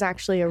one was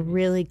actually a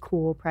really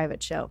cool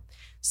private show.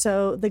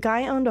 So the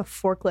guy owned a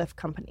forklift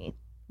company,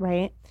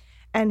 right?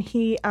 And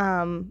he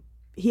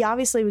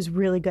obviously was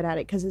really good at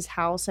it because his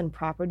house and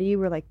property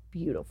were like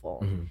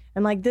beautiful.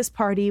 And like this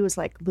party was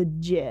like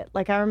legit.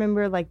 Like I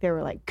remember like there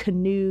were like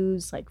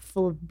canoes like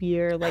full of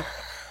beer. Like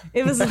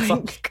it was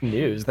like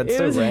Canoes. That's it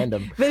so was-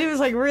 random. But it was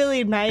like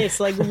really nice,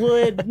 like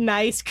wood,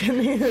 nice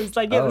canoes.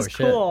 Like it Oh, was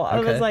shit. cool. I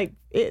Okay. was like,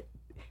 it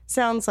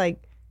sounds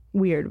like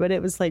weird, but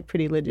it was like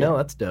pretty legit. No,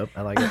 that's dope.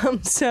 I like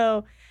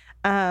it.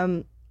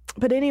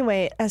 But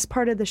anyway, as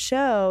part of the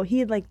show, he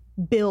had like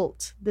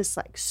built this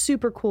like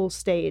super cool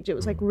stage. It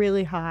was like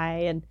really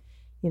high and,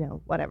 you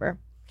know, whatever.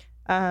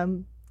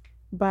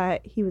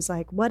 But he was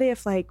like, what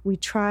if like we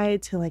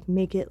tried to like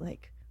make it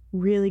like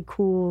really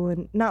cool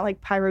and not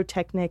like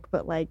pyrotechnic,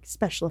 but like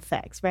special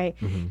effects, right?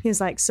 He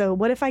was like, so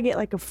what if I get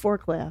like a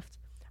forklift?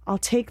 I'll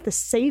take the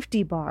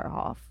safety bar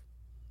off.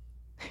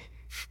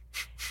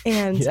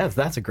 And Yes,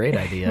 that's a great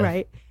idea.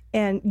 right.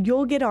 And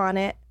you'll get on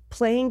it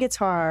playing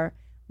guitar.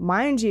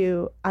 Mind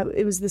you,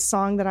 it was the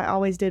song that I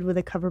always did with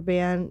a cover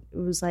band. It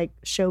was like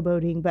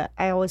showboating, but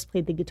I always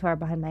played the guitar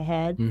behind my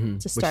head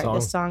to start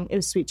this song. It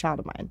was Sweet Child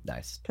of Mine.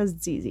 Nice. Because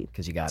it's easy.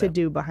 Because you got to it.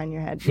 do behind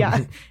your head.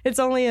 Yeah. It's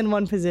only in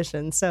one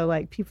position. So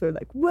like people are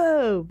like,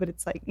 whoa, but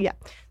it's like, yeah.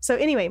 So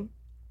anyway,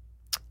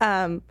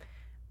 I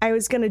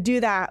was going to do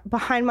that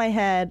behind my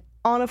head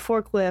on a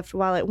forklift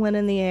while it went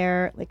in the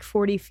air like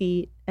 40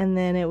 feet and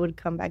then it would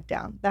come back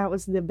down. That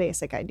was the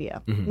basic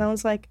idea. And I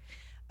was like,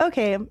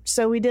 okay,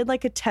 so we did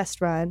like a test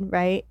run,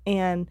 right?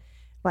 And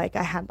like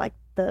I had like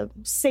the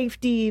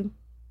safety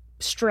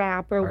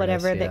strap or Harness,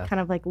 whatever yeah. that kind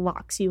of like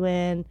locks you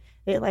in.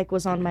 It like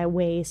was on my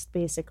waist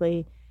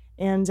basically.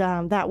 And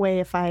that way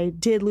if I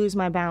did lose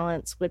my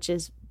balance, which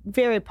is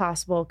very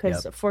possible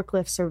because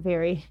forklifts are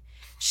very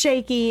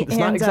shaky. It's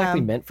not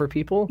exactly meant for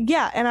people.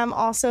 Yeah, and I'm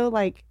also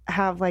like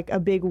have like a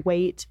big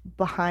weight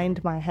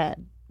behind my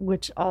head,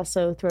 which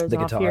also throws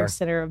off your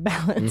center of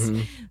balance.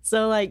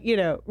 So like, you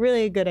know,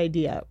 really a good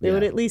idea. It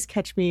would at least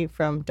catch me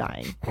from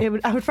dying. I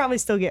would probably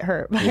still get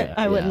hurt, but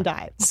I wouldn't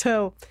die.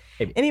 So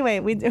anyway,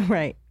 we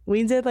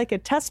did like a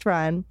test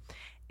run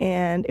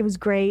and it was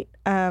great.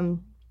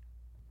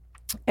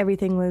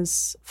 Everything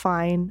was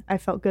fine. I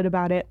felt good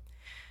about it.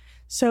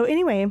 So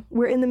anyway,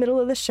 we're in the middle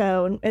of the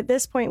show. And at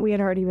this point we had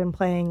already been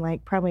playing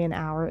like probably an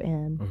hour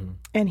in.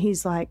 And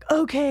he's like,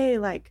 okay,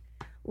 like,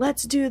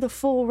 let's do the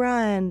full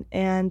run.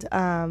 And,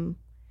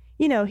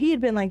 you know, he had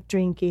been like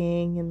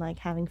drinking and like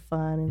having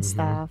fun and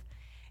stuff.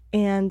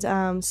 And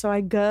so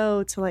I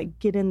go to like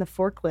get in the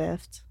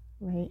forklift,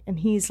 right? And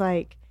he's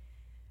like,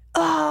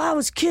 oh, I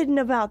was kidding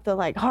about the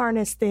like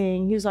harness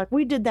thing. He was like,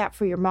 we did that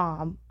for your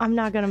mom. I'm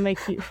not going to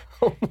make you.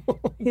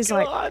 He's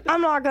like,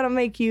 I'm not going to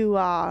make you.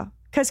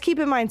 Because keep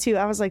in mind too,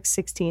 I was like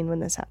 16 when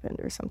this happened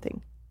or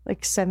something.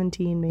 Like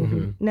 17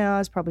 maybe. No, I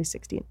was probably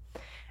 16.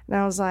 And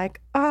I was like,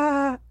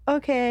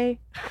 okay.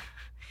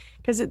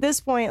 Because at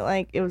this point,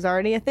 like, it was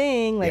already a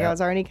thing. Like, I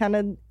was already kind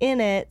of in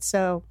it.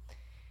 So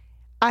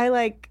I,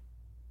 like,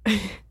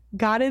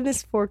 got in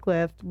this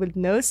forklift with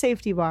no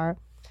safety bar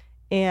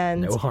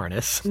and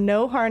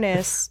no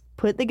harness,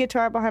 put the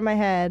guitar behind my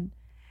head.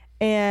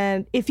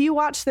 And if you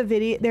watch the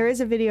video, there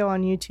is a video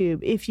on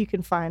YouTube. If you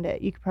can find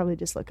it, you could probably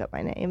just look up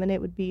my name and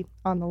it would be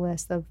on the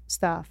list of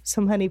stuff.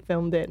 Somebody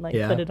filmed it and, like,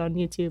 put it on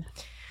YouTube.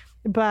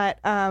 But,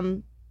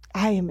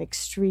 I am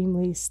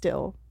extremely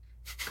still.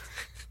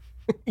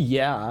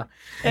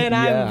 And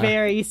I'm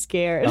very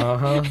scared.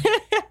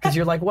 Because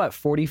you're like, what,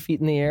 40 feet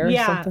in the air or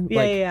something?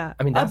 Yeah.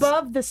 I mean, that's...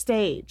 above the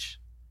stage.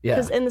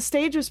 Yeah. And the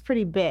stage was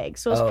pretty big.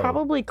 So it's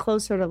probably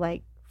closer to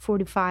like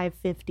 45,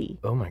 50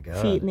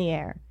 feet in the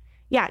air.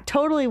 Yeah,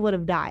 totally would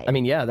have died. I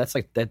mean, yeah, that's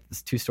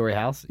 2-story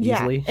house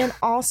easily. Yeah. And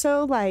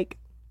also like,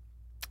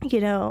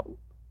 you know,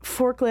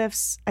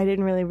 forklifts, I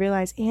didn't really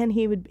realize. And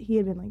he had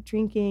been like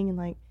drinking and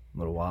like, a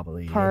little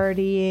wobbly,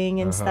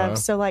 partying and stuff.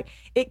 So like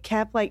it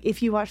kept like,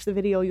 if you watch the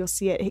video, you'll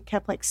see it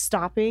kept like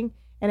stopping,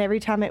 and every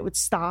time it would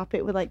stop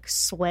it would like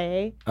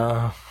sway,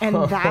 and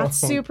that's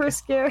super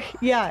scary.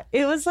 Yeah,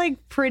 it was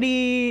like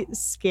pretty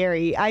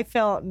scary. I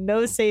felt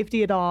no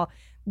safety at all.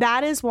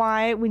 That is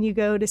why when you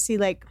go to see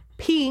like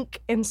Pink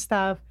and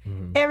stuff,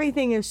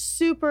 everything is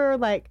super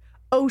like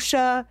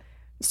OSHA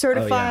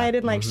certified,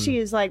 and like she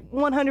is like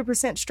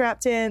 100%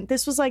 strapped in.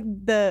 This was like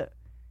the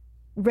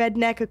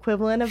redneck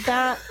equivalent of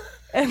that.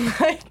 And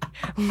like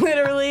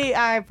literally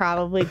I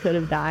probably could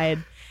have died.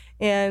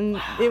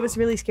 And it was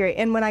really scary.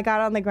 And when I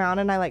got on the ground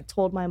and I like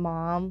told my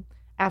mom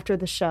after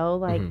the show,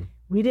 like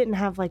we didn't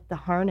have like the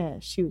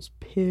harness, she was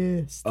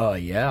pissed. Oh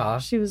yeah.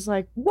 She was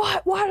like,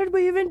 what? Why did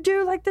we even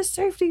do like the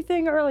safety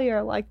thing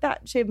earlier? Like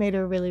that shit made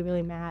her really,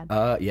 really mad.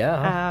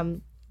 Yeah.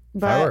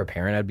 If I were a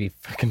parent, I'd be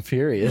fucking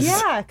furious.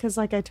 Yeah, because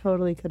like I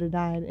totally could have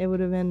died. It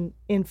would have been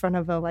in front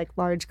of a like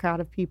large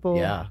crowd of people.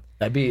 Yeah.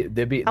 I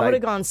would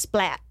have gone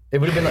splat. It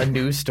would have been a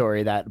news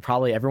story that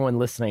probably everyone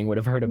listening would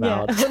have heard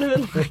about. I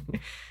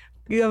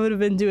would have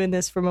been doing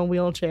this from a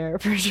wheelchair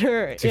for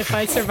sure if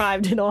I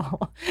survived it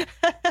all.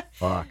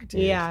 Fuck,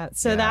 dude. Yeah,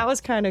 so that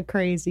was kind of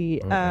crazy.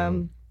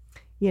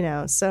 You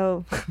know,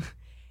 so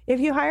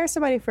if you hire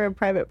somebody for a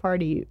private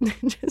party,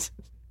 just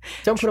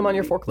don't put them on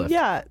your forklift.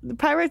 Yeah, the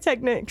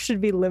pyrotechnics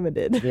should be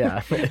limited.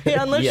 Yeah.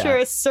 Unless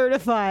you're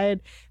certified.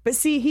 But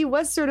see, he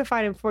was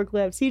certified in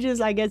forklifts. He just,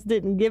 I guess,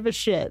 didn't give a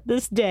shit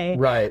this day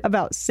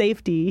about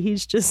safety.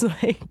 He's just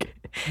like,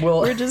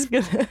 we're just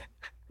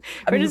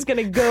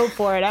gonna go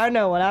for it. I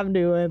know what I'm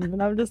doing.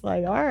 And I'm just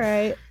like, all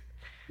right.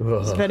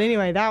 Ugh. But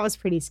anyway, that was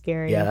pretty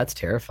scary. Yeah, that's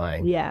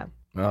terrifying. Yeah.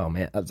 Oh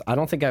man, I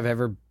don't think I've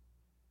ever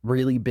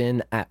really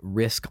been at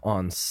risk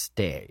on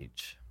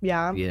stage.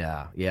 Yeah.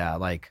 Yeah.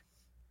 Like,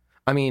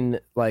 I mean,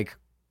 like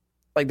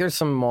there's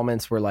some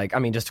moments where like, I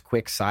mean, just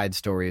quick side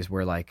stories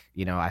where like,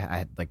 you know, I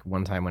had like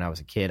one time when I was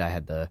a kid, I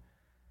had the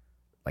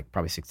like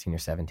probably 16 or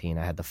 17.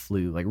 I had the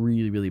flu like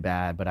really, really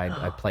bad, but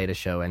I played a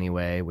show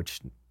anyway, which,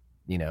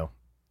 you know,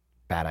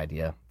 bad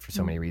idea for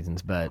so many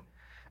reasons, but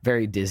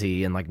very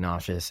dizzy and like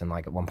nauseous. And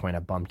like at one point I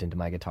bumped into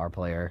my guitar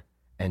player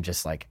and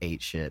just like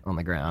ate shit on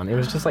the ground. It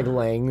was just like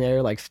laying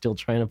there, like still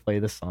trying to play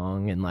the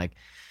song, and like,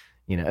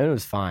 you know, it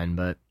was fine.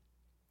 But,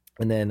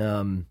 and then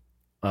on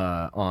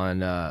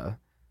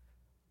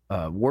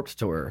Warped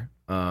Tour,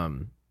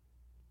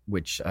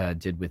 which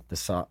did with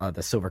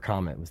the Silver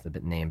Comet was the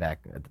name back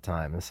at the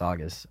time. The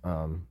Sagas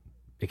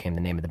became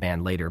the name of the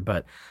band later.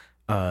 But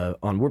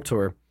on Warped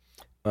Tour,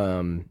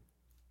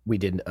 we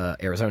did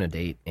Arizona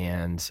date,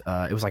 and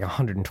it was like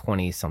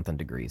 120 something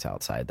degrees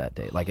outside that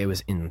day. Like it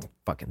was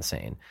fucking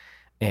insane.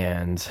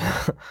 And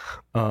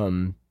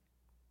and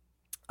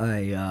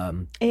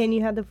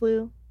you had the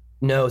flu?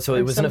 No, so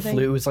it wasn't something? a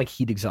flu. It was like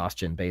heat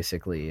exhaustion,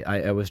 basically.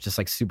 I was just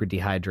like super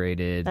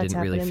dehydrated. That's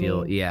didn't really happened to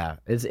feel. me. Yeah,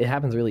 it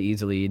happens really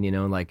easily, and you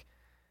know, like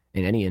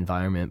in any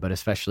environment, but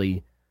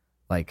especially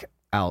like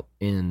out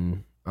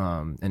in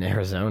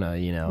Arizona,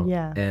 you know.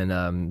 Yeah.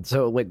 And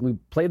so like we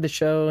played the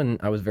show, and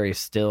I was very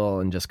still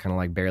and just kind of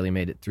like barely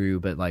made it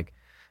through. But like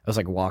I was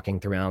like walking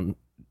around,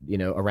 you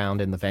know,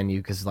 around in the venue,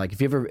 because like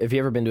if you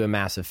ever been to a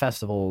massive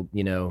festival,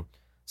 you know,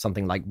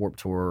 something like Warped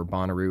Tour or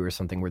Bonnaroo or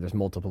something where there's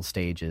multiple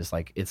stages,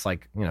 like it's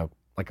like, you know,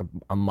 like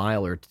a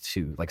mile or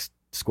two, like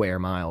square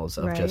miles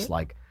of just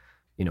like,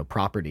 you know,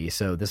 property.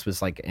 So this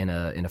was like in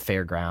a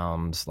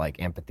fairgrounds,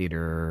 like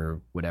amphitheater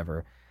or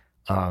whatever,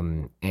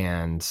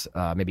 and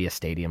maybe a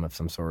stadium of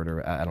some sort,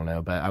 or I don't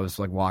know. But I was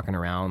like walking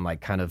around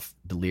like kind of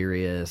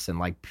delirious and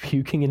like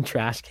puking in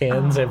trash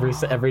cans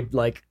every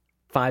like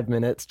 5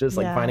 minutes, just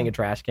like finding a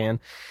trash can.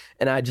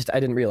 And I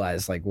didn't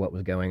realize like what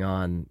was going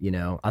on, you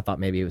know. I thought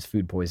maybe it was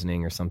food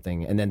poisoning or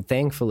something. And then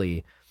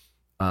thankfully,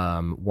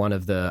 one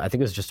of I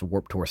think it was just a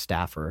Warped Tour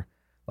staffer,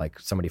 like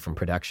somebody from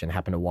production,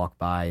 happened to walk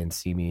by and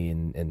see me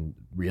and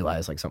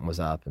realize like something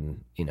was up,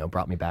 and, you know,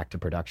 brought me back to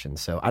production.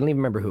 So I don't even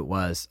remember who it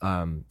was.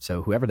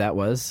 So whoever that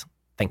was,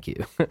 thank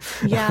you.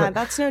 Yeah,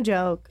 that's no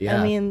joke. Yeah.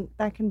 I mean,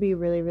 that can be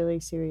really, really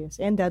serious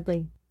and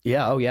deadly.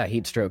 Yeah. Oh yeah.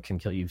 Heat stroke can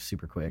kill you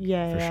super quick.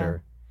 Yeah, for yeah.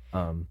 sure.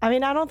 I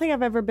mean, I don't think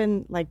I've ever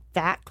been like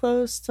that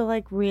close to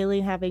like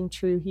really having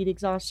true heat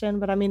exhaustion,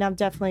 but I mean, I've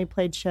definitely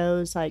played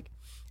shows like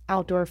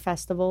outdoor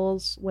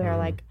festivals where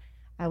like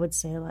I would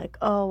say like,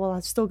 oh, well,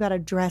 I've still got to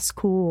dress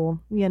cool,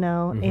 you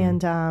know,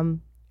 and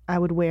I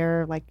would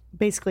wear like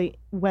basically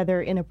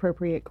weather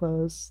inappropriate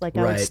clothes. Like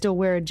I would still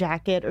wear a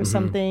jacket or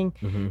something,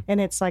 and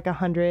it's like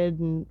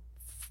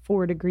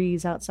 104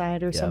 degrees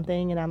outside or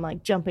something, and I'm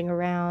like jumping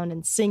around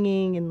and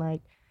singing, and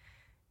like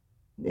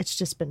it's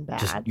just been bad.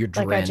 Just, you're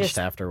like drenched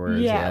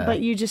afterwards. Yeah, but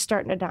you just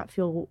starting to not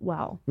feel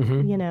well,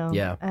 you know?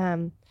 Yeah.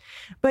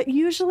 But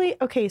usually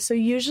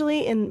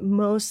in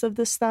most of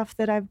the stuff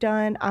that I've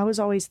done, I was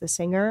always the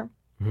singer.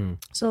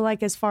 So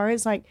like as far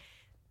as like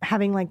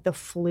having like the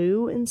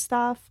flu and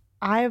stuff,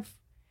 I've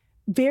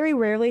very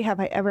rarely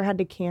have I ever had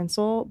to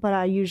cancel, but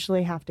I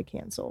usually have to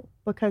cancel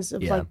because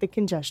of like the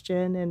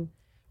congestion, and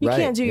you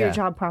can't do your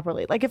job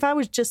properly. Like if I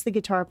was just the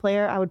guitar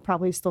player, I would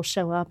probably still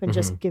show up and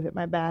just give it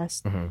my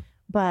best.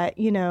 But,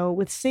 you know,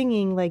 with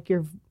singing, like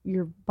your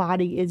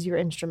body is your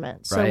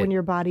instrument. So when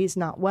your body's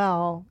not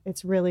well,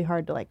 it's really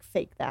hard to like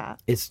fake that.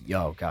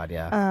 Oh God,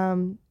 yeah.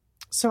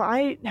 So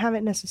I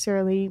haven't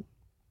necessarily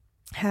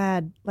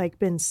had like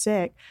been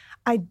sick.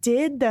 I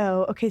did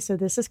though. Okay, so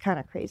this is kind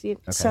of crazy.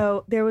 Okay.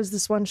 So there was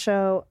this one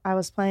show I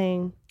was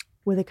playing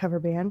with a cover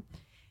band,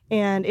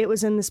 and it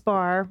was in this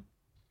bar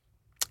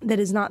that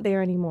is not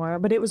there anymore,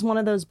 but it was one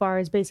of those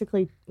bars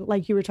basically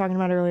like you were talking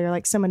about earlier,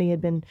 like somebody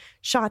had been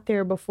shot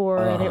there before,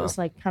 and it was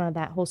like kind of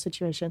that whole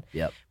situation.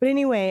 Yep. But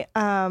anyway,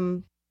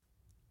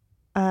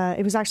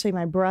 it was actually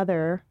my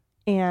brother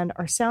and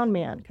our sound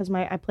man, because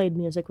I played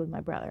music with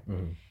my brother,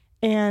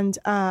 and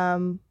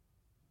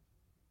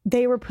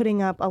they were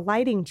putting up a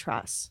lighting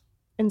truss.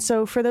 And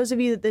so for those of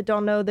you that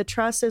don't know, the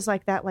truss is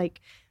like that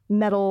like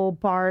metal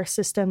bar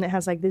system that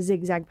has like the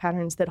zigzag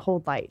patterns that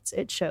hold lights.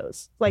 It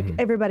shows like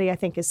everybody I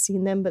think has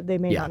seen them, but they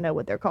may not know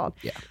what they're called.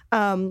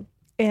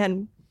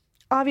 And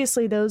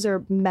obviously those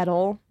are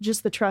metal,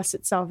 just the truss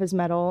itself is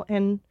metal,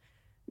 and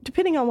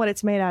depending on what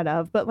it's made out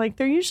of, but like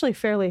they're usually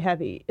fairly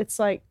heavy. It's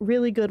like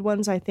really good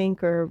ones I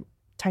think are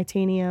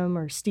titanium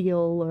or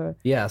steel, or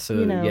so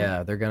you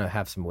know, they're gonna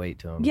have some weight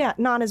to them.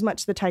 Not as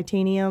much the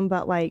titanium,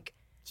 but like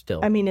still,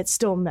 I mean, it's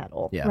still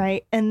metal,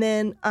 right? And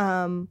then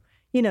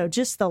you know,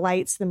 just the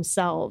lights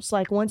themselves.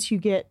 Like once you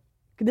get,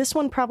 this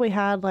one probably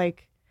had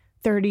like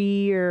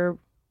 30 or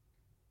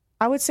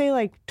I would say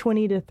like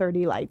 20 to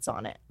 30 lights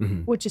on it,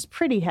 which is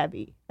pretty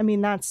heavy. I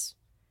mean,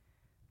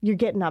 you're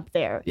getting up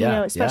there, you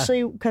know,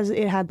 especially because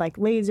it had like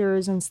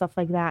lasers and stuff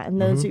like that.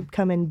 And those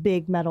come in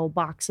big metal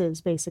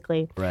boxes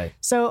basically. Right.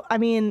 So, I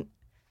mean,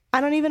 I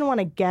don't even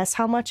want to guess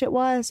how much it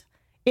was.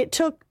 It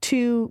took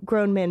 2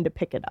 grown men to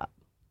pick it up.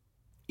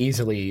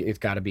 Easily, It's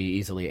got to be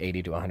easily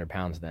 80 to 100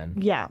 pounds then.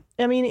 Yeah.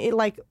 I mean, it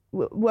like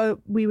what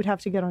we would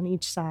have to get on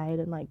each side,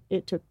 and like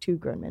it took 2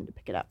 grown men to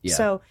pick it up. Yeah.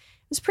 So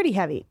it was pretty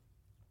heavy.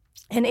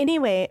 And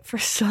anyway, for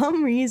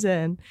some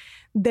reason,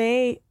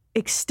 they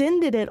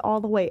extended it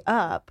all the way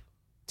up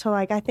to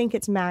like, I think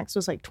its max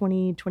was like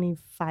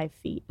 25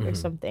 feet or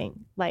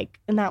something. Like,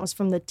 and that was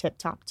from the tip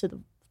top to the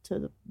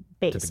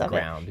base the of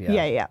ground, it.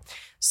 Yeah.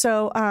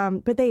 So,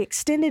 but they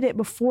extended it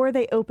before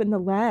they opened the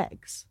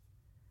legs.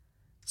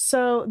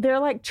 So they're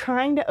like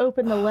trying to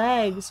open the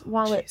legs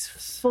while it's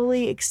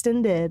fully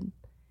extended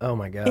Oh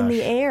my gosh. in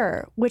the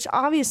air, which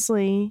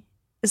obviously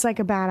is like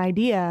a bad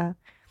idea.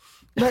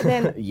 But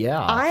then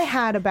Yeah. I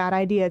had a bad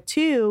idea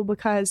too,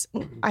 because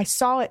I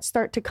saw it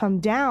start to come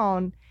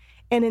down,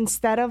 and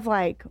instead of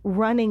like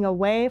running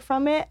away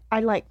from it, I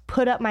like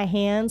put up my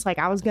hands like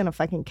I was gonna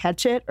fucking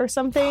catch it or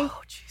something.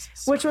 Oh,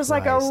 Jesus which was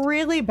like Christ. a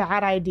really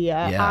bad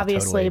idea, Yeah,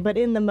 obviously. totally. But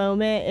in the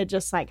moment, it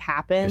just like It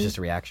happened. was just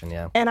a reaction,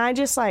 yeah. And I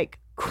just like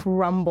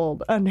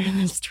crumbled under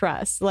this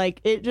truss.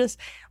 Like it just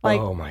like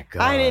Oh my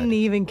God. I didn't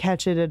even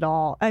catch it at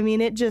all. I mean,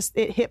 it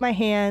hit my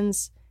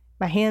hands.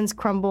 My hands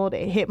crumbled.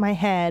 It hit my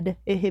head.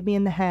 It hit me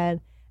in the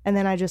head. And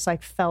then I just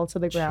like fell to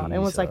the ground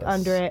and was like Jesus.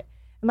 under it.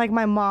 And like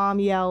my mom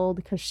yelled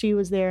because she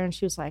was there, and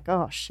she was like,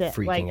 "Oh shit!"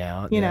 Freaking like,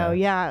 out, You know,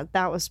 yeah,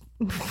 that was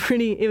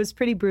pretty. It was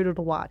pretty brutal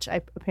to watch.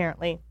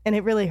 Apparently, and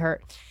it really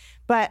hurt.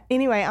 But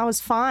anyway, I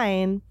was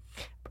fine.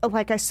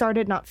 Like I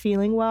started not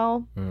feeling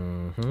well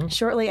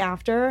shortly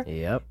after.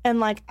 Yep. And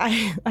like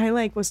I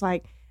like was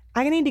like,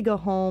 I need to go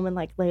home and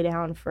like lay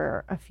down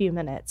for a few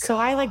minutes. So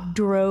I like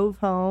drove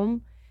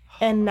home,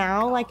 and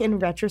now like in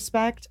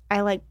retrospect,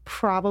 I like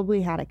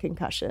probably had a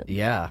concussion.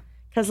 Yeah.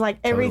 Because like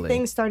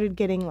everything started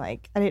getting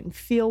like, I didn't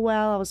feel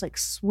well. I was like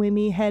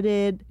swimmy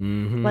headed.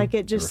 Like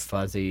it You were just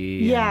fuzzy.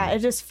 yeah, it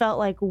just felt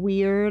like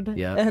weird.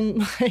 Yeah. And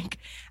like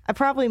I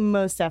probably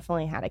most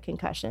definitely had a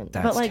concussion.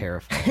 That's but like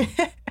terrifying.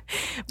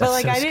 but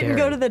like so I didn't go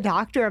scary. to the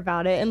doctor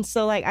about it. And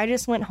so like I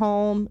just went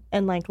home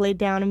and like laid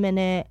down a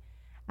minute.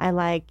 I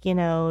like, you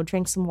know,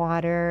 drank some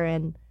water,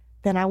 and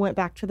then I went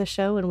back to the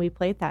show and we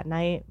played that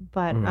night.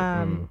 But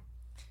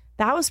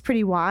that was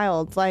pretty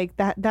wild. Like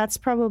that's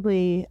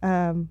probably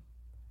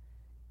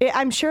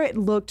I'm sure it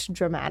looked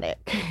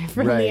dramatic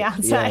from Right. the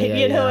outside. Yeah,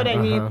 you know yeah. what I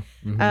mean?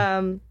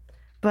 Mhm.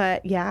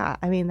 But yeah,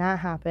 I mean that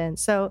happened.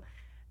 So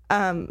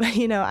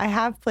you know, I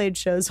have played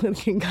shows with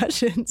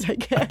concussions, I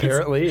guess.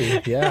 Apparently,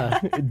 yeah.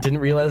 Didn't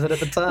realize it at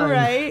the time.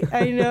 Right?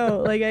 I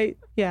know.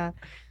 Yeah.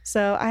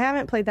 So I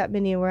haven't played that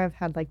many where I've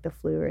had like the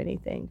flu or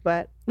anything,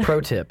 but Pro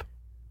tip.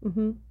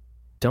 Mm-hmm.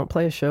 Don't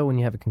play a show when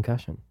you have a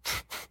concussion.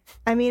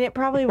 I mean, it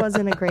probably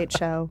wasn't a great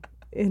show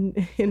in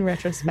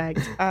retrospect.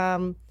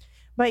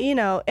 But you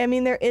know, I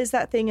mean, there is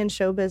that thing in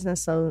show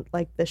business, so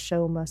like the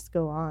show must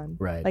go on.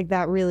 Right. Like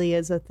that really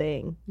is a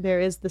thing.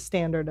 There is the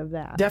standard of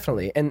that.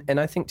 Definitely. And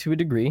I think to a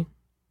degree,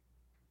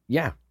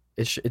 yeah,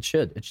 it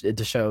should.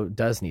 The show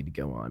does need to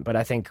go on. But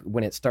I think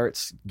when it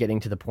starts getting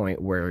to the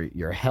point where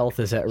your health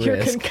is at You're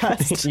risk.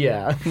 concussed.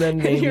 Yeah. Then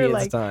maybe You're it's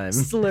like time.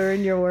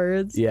 slurring your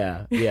words.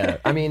 Yeah.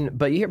 I mean,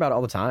 but you hear about it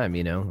all the time,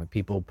 you know, like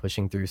people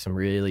pushing through some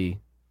really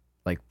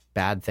like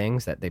bad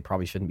things that they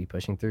probably shouldn't be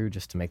pushing through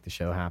just to make the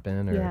show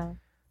happen. Or,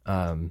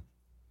 Yeah.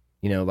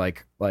 you know,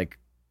 like,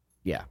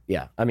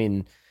 yeah. I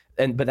mean,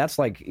 but that's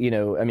like, you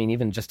know, I mean,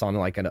 even just on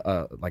like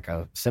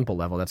a simple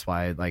level, that's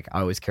why like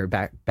I always carry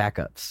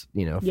backups,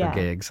 you know, for Yeah.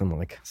 gigs and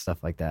like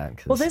stuff like that.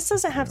 'Cause, Well, this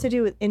doesn't have to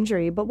do with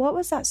injury, but what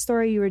was that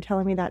story you were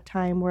telling me that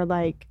time where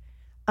like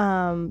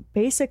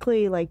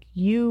basically like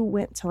you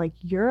went to like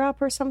Europe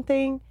or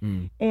something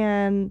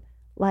and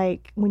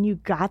like when you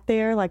got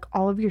there, like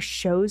all of your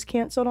shows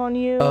canceled on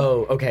you?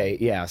 Oh, okay.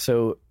 Yeah.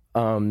 So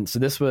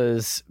this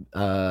was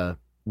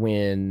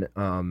when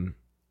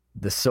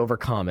the Silver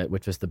Comet,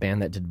 which was the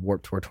band that did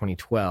Warped Tour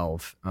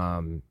 2012,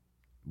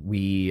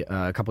 we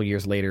a couple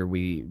years later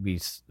we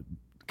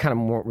kind of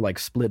more like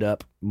split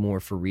up more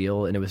for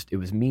real, and it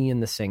was me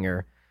and the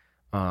singer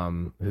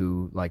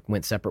who like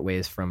went separate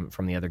ways from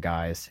the other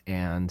guys,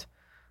 and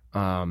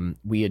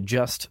we had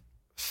just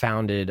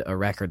founded a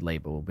record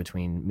label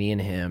between me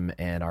and him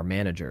and our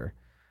manager,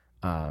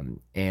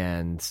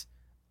 and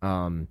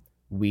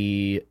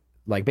we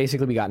like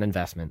basically we got an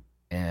investment.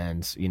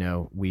 And, you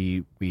know,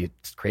 we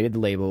created the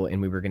label,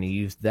 and we were going to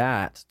use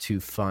that to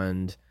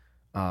fund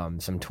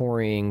some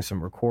touring,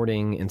 some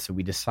recording. And so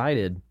we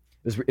decided,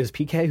 it was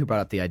PK who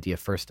brought up the idea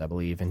first, I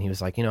believe. And he was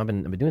like, you know, I've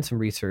been doing some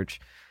research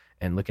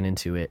and looking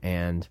into it.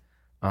 And,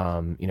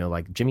 you know,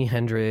 like Jimi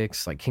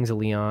Hendrix, like Kings of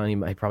Leon,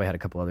 he probably had a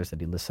couple others that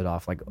he listed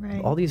off. Like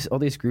Right. all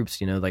these groups,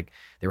 you know, like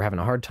they were having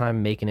a hard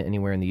time making it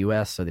anywhere in the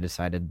U.S. So they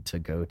decided to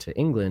go to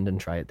England and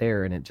try it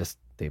there. And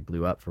they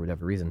blew up for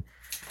whatever reason.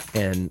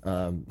 And,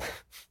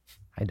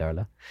 hi,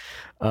 Darla.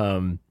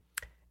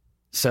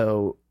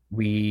 So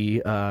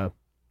we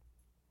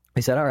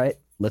said, all right,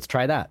 let's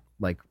try that.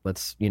 Like,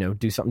 let's, you know,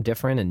 do something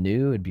different and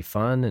new. It'd be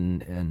fun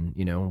and,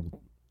 you know,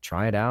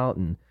 try it out.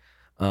 And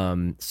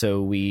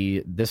so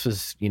this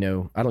was, you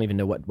know, I don't even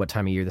know what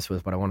time of year this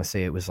was, but I want to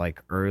say it was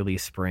like early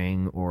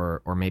spring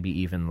or maybe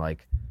even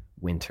like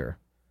winter.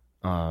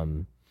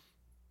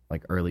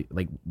 Like early,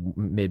 like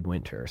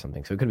midwinter or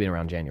something. So it could have been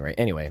around January.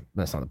 Anyway,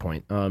 that's not the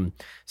point.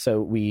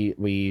 So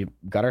we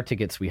got our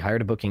tickets. We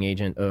hired a booking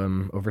agent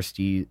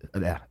overseas,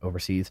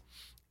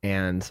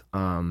 and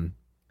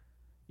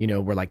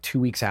we're like 2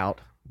 weeks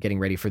out getting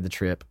ready for the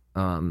trip.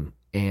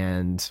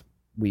 And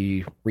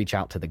we reach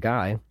out to the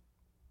guy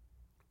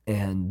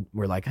and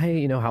we're like,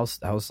 hey,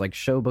 how's like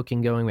show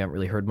booking going? We haven't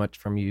really heard much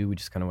from you. We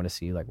just kind of want to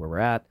see like where we're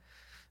at.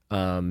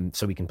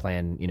 So we can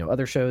plan,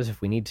 other shows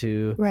if we need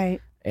to.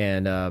 Right.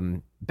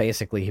 And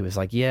basically he was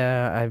like,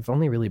 yeah, I've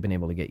only really been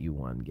able to get you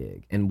one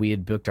gig. And we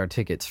had booked our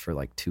tickets for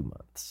like 2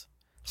 months.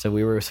 So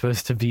we were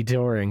supposed to be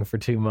touring for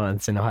 2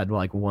 months and I had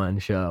like one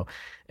show.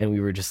 And we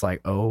were just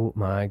like, oh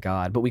my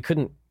God. But we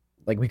couldn't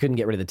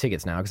get rid of the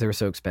tickets now because they were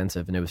so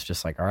expensive. And it was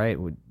just like, all right,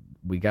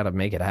 we got to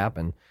make it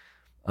happen.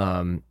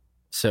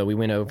 So we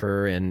went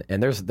over and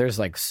there's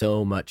like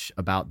so much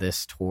about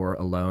this tour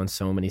alone.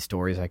 So many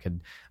stories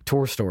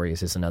tour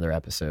stories is another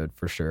episode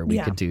for sure. We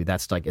could do.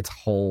 That's like its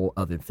whole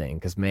other thing.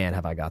 Cause man,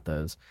 have I got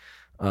those.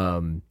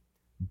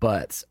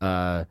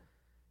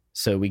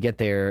 So we get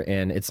there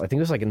and I think it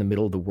was like in the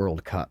middle of the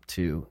World Cup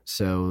too.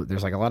 So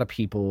there's like a lot of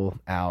people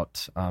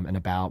out and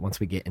about once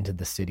we get into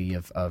the city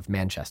of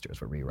Manchester is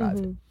where we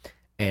arrived. Mm-hmm.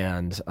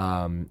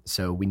 And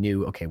so we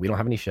knew, okay, we don't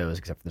have any shows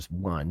except for this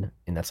one.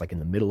 And that's like in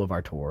the middle of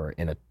our tour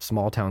in a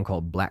small town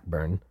called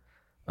Blackburn,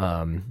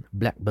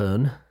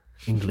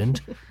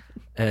 England.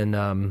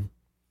 And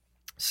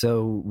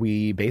so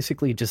we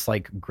basically just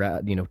like,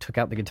 took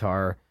out the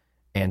guitar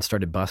and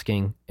started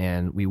busking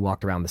and we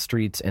walked around the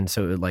streets. And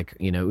so like,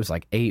 it was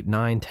like 8,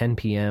 9, 10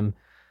 p.m.,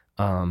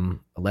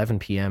 11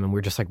 p.m. And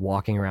we're just like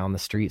walking around the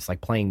streets,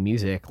 like playing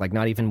music, like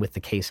not even with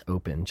the case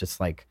open, just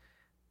like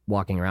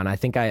walking around. I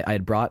think I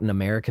had brought an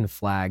American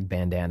flag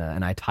bandana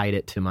and I tied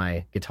it to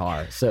my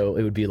guitar. So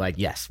it would be like,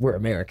 yes, we're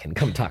American.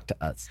 Come talk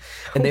to us.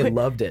 And they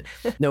loved it.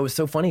 No, it was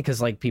so funny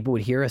because like people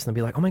would hear us and they'd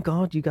be like, oh my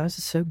God, you guys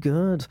are so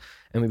good.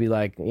 And we'd be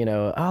like,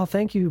 oh,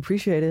 thank you.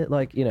 Appreciate it.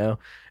 Like,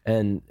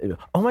 and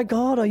oh my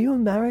God, are you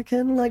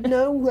American? Like,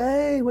 no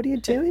way. What are you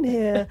doing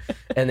here?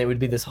 And it would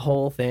be this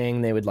whole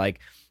thing. They would like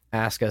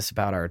ask us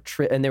about our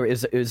trip. And it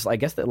was, I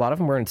guess that a lot of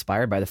them were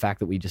inspired by the fact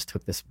that we just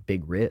took this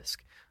big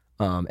risk.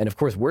 And of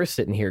course we're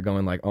sitting here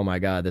going like, oh my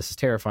God, this is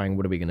terrifying.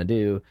 What are we going to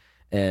do?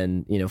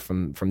 And,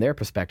 from their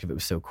perspective, it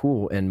was so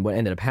cool. And what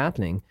ended up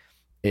happening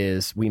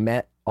is we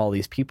met all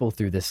these people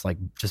through this, like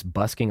just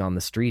busking on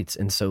the streets.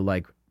 And so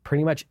like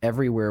pretty much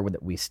everywhere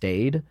that we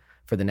stayed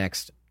for the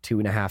next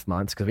 2.5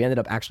 months, because we ended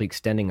up actually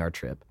extending our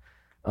trip.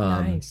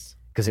 Nice.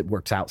 Because it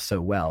works out so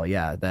well.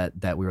 Yeah.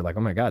 That we were like,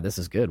 oh my God, this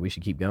is good. We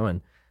should keep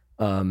going.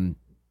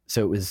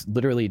 So it was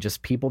literally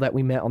just people that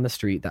we met on the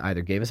street that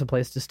either gave us a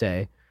place to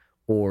stay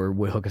or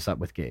would hook us up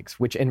with gigs,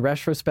 which in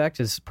retrospect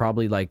is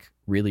probably like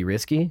really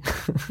risky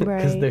because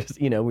Right. there's,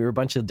 we were a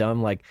bunch of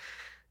dumb, like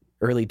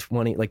early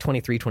 20, like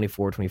 23,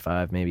 24,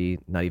 25, maybe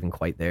not even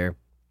quite there.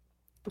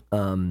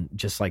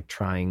 Just like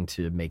trying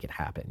to make it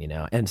happen,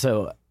 And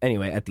so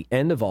anyway, at the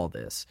end of all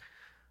this,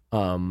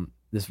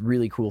 this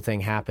really cool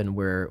thing happened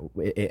where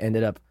it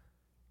ended up,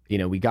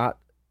 we got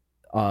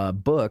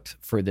booked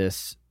for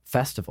this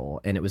festival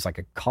and it was like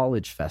a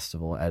college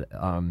festival at,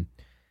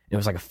 it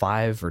was like a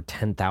 5,000 or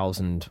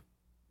 10,000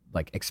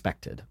 like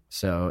expected.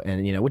 So,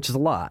 and which is a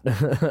lot,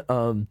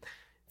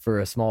 for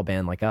a small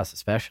band like us,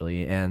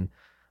 especially. And,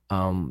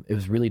 it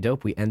was really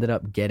dope. We ended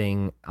up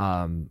getting,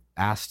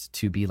 asked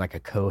to be like a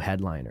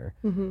co-headliner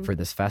for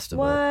this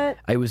festival. What?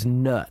 It was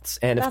nuts.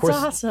 And That's of course,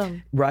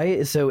 awesome.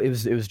 right. So it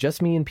was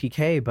just me and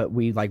PK, but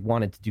we like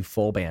wanted to do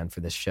full band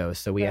for this show.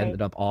 So we Right.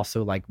 ended up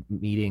also like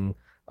meeting,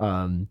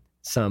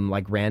 some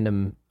like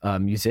random,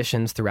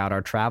 musicians throughout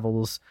our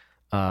travels.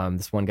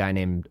 This one guy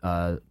named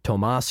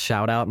Tomas,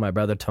 shout out my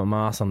brother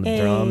Tomas on the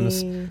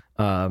drums.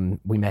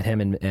 We met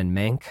him in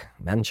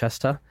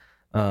Manchester.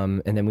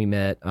 And then we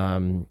met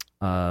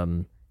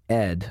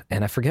Ed,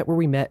 and I forget where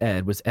we met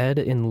Ed. Was Ed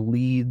in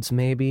Leeds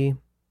maybe?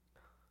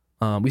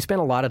 We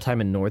spent a lot of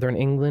time in Northern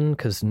England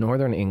because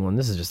Northern England,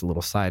 this is just a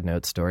little side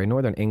note story.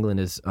 Northern England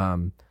is,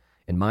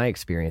 in my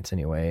experience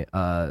anyway,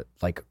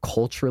 like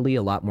culturally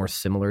a lot more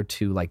similar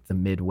to like the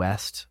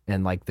Midwest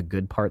and like the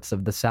good parts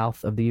of the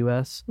South of the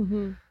US.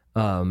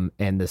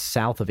 And the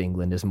south of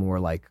England is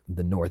more like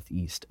the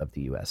northeast of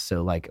the U.S.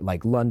 So like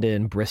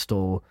London,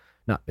 Bristol,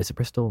 is it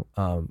Bristol?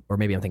 Or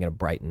maybe I'm thinking of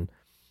Brighton.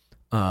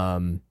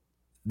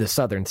 The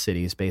southern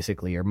cities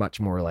basically are much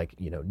more like,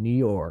 New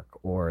York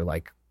or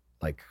like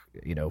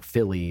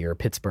Philly or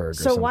Pittsburgh or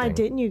So something. why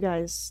didn't you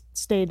guys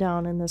stay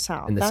down in the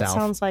South? In the that South?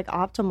 sounds like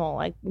optimal.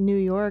 Like New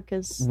York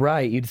is.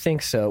 Right, you'd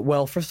think so.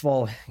 Well, first of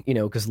all,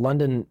 because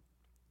London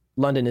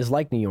is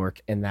like New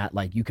York in that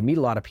like you can meet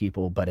a lot of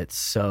people, but it's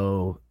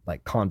so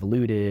like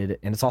convoluted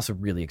and it's also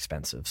really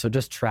expensive. So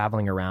just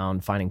traveling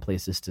around, finding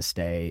places to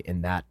stay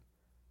in that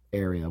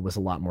area was a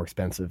lot more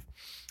expensive.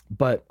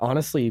 But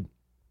honestly,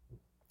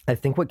 I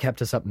think what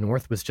kept us up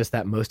north was just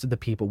that most of the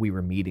people we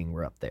were meeting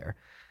were up there.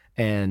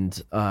 And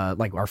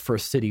like our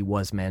first city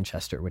was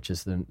Manchester, which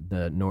is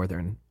the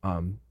northern,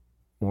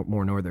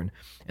 more northern,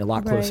 a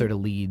lot closer Right. to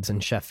Leeds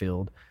and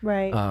Sheffield.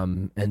 Right.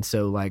 And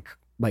so like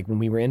when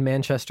we were in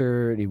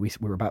Manchester, we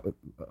were about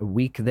a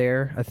week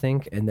there, I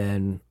think. And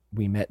then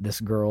we met this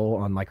girl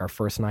on like our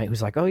first night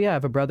who's like, oh yeah, I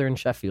have a brother in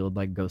Sheffield,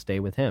 like go stay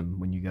with him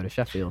when you go to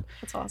Sheffield.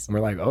 That's And awesome. we're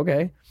like,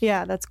 okay.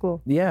 Yeah, that's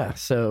cool. Yeah.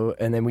 So,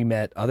 and then we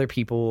met other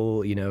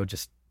people, you know,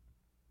 just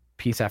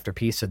piece after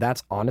piece. So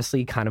that's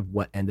honestly kind of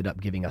what ended up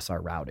giving us our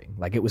routing.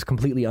 Like it was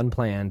completely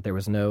unplanned. There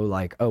was no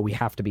like, oh, we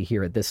have to be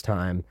here at this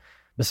time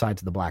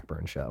besides the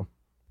Blackburn show.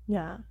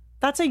 Yeah.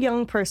 That's a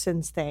young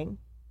person's thing.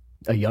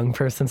 A young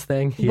person's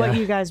thing. What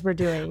you guys were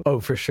doing. Oh,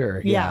 for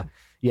sure. Yeah.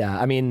 Yeah.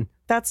 I mean,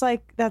 That's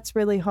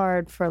really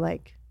hard for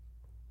like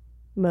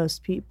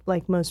most people,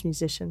 like most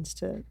musicians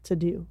to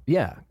do.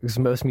 yeah, because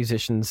most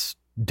musicians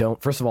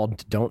first of all,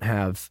 don't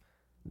have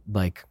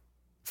like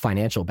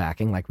financial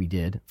backing like we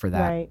did for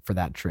that Right. for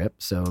that trip.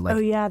 So like, Oh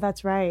yeah,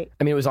 that's right.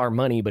 I mean, it was our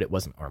money, but it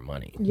wasn't our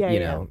money. Yeah, you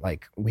yeah. know,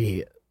 like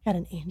we. Had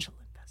an angel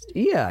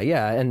investor.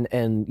 Yeah,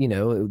 and you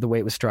know the way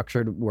it was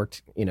structured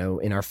worked, you know,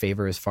 in our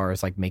favor as far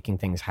as like making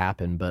things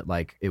happen. But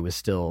like it was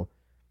still,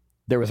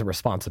 there was a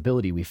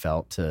responsibility we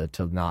felt to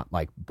not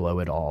like blow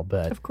it all.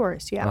 But Of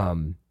course, yeah.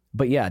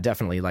 but yeah,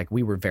 definitely like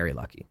we were very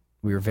lucky.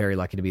 We were very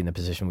lucky to be in the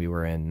position we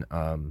were in.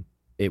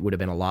 It would have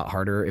been a lot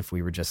harder if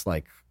we were just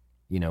like,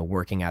 you know,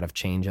 working out of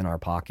change in our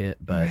pocket.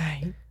 But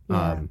Right.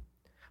 Yeah.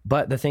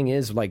 but the thing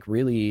is, like,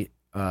 really,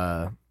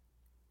 busking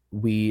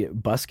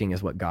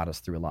is what got us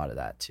through a lot of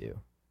that too.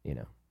 You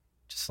know,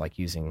 just like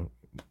using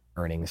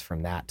earnings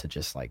from that to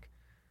just like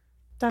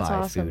That's buy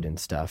awesome. food and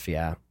stuff.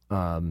 Yeah.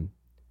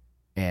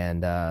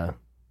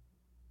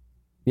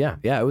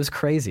 Yeah, it was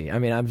crazy. I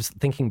mean, I'm just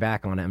thinking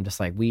back on it. I'm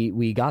just like,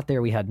 we got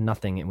there, we had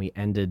nothing, and we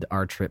ended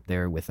our trip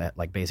there with that,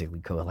 like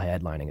basically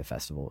co-headlining a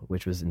festival,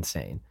 which was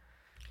insane.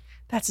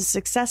 That's a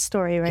success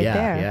story right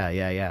there.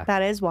 Yeah.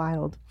 That is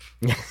wild.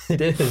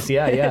 It is.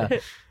 Yeah.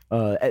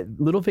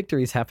 Little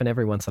victories happen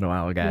every once in a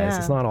while, guys. Yeah.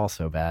 It's not all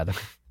so bad.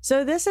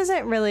 So this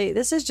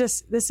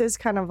is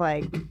kind of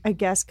like, I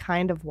guess,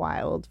 kind of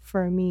wild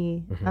for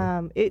me.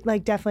 It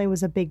like definitely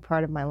was a big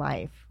part of my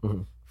life.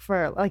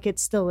 For like, it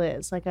still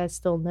is. Like, I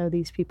still know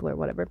these people or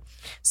whatever.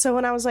 So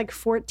when I was like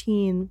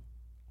 14,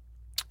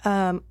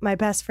 my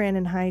best friend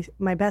in high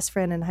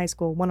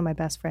school, one of my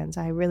best friends,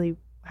 I really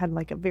had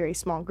like a very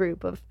small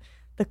group of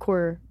the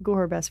core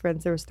best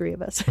friends. There was 3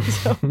 of us.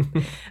 So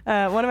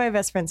one of my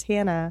best friends,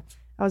 Hannah,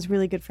 I was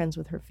really good friends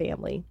with her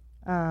family.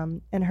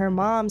 And her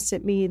mom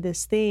sent me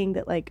this thing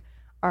that like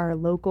our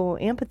local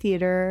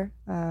amphitheater,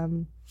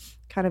 kind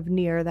of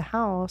near the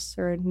house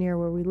or near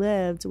where we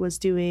lived, was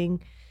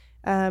doing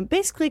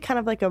basically kind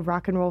of like a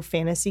rock and roll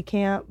fantasy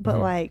camp, but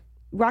like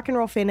rock and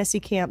roll fantasy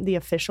camp, the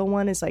official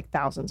one is like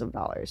thousands of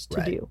dollars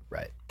to do.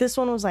 Right. This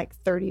one was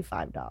like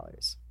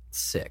 $35.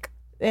 Sick.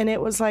 And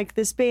it was like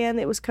this band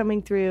that was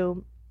coming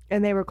through,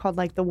 and they were called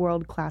like the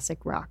World Classic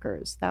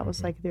Rockers. That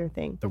was like their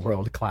thing. The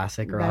World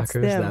Classic That's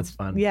Rockers. them. That's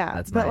fun. Yeah.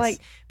 That's but nice. like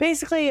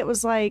basically it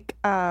was like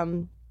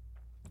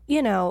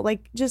you know,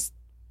 like just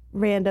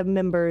random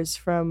members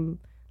from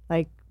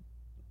like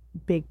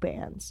big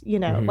bands, you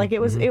know. Like it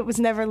was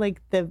never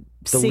like the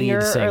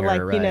lead singer or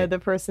like, you know, right. the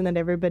person that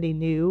everybody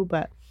knew,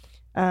 but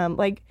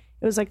like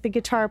it was like the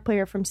guitar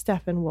player from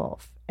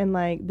Steppenwolf and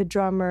like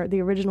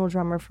the original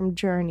drummer from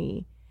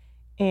Journey.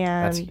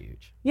 And That's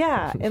huge.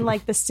 yeah, and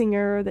like the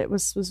singer that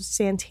was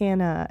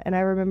Santana, and I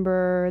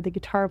remember the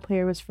guitar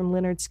player was from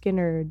Leonard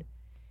Skinner,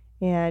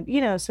 and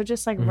you know, so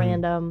just like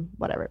random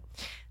whatever.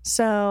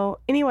 So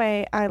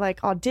anyway, I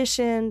like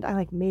auditioned. I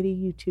like made a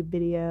YouTube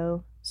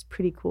video. It's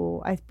pretty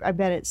cool. I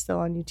bet it's still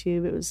on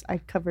YouTube. I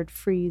covered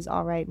Freeze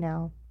All Right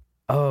Now.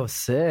 Oh,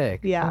 sick.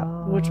 Yeah,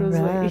 which was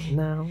like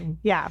now.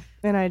 yeah,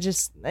 and I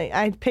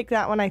picked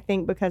that one, I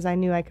think, because I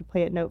knew I could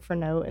play it note for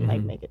note and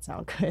like make it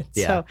sound good.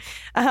 Yeah.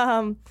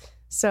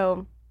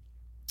 So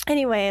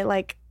anyway,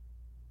 like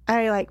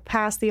I like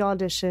passed the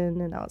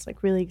audition and I was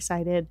like really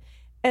excited.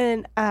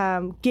 And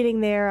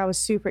getting there, I was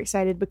super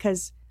excited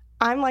because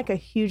I'm like a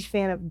huge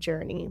fan of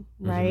Journey,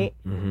 right?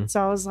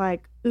 So I was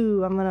like,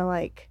 ooh, I'm gonna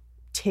like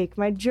take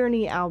my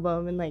Journey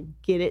album and like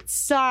get it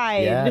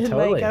signed. Yeah, and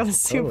totally, like I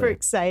was super totally.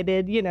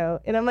 excited, you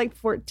know, and I'm like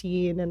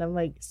 14 and I'm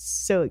like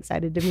so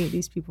excited to meet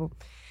these people.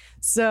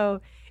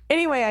 So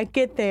anyway, I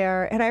get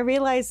there and I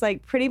realized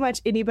like pretty much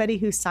anybody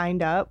who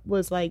signed up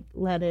was like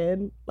let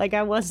in. Like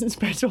I wasn't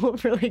special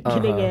for like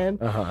getting in.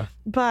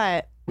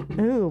 But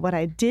what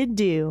I did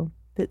do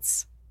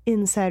that's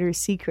insider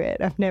secret,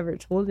 I've never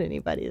told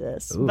anybody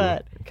this, Ooh,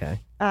 but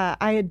okay.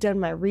 I had done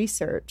my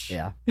research.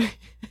 Yeah.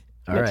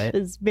 All which right.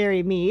 is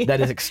very me.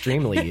 That is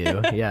extremely you.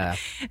 Yeah.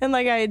 And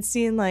like I had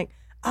seen like,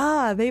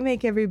 they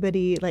make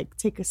everybody like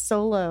take a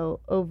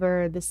solo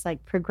over this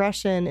like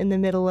progression in the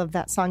middle of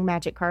that song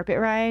Magic Carpet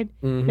Ride.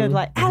 They're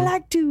like, I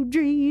like to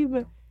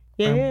dream.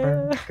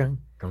 Yeah.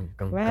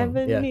 Right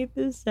beneath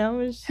the sound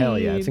machine. Hell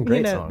yeah, it's a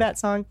great song. That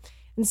song.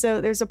 And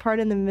so there's a part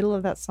in the middle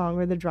of that song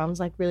where the drums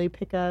like really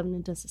pick up and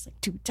it does this like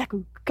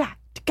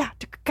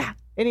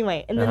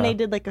anyway, and then they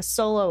did like a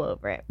solo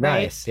over it.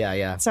 Right? Nice.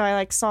 Yeah. So I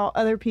like saw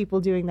other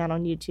people doing that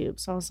on YouTube.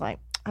 So I was like,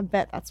 I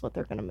bet that's what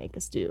they're gonna make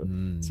us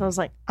do. So I was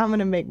like, I'm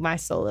gonna make my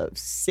solo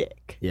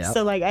sick. Yep.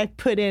 So like I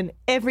put in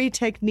every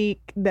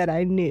technique that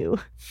I knew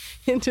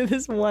into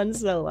this one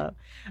solo.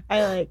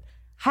 I like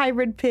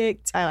hybrid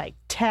picked. I like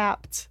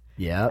tapped.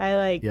 Yeah. I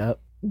like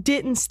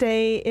didn't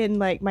stay in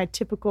like my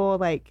typical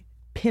like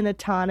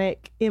pentatonic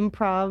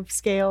improv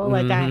scale.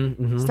 Like I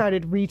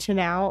started reaching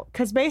out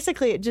because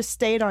basically it just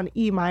stayed on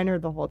E minor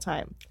the whole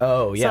time.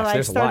 Oh yeah. So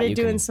I started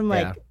doing some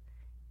like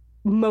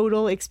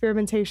modal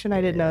experimentation.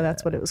 I didn't know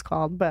that's what it was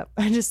called, but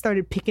I just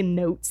started picking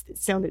notes that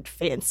sounded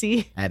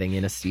fancy. Adding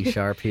in a C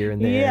sharp here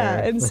and there. Yeah.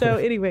 And so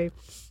anyway,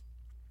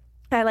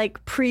 I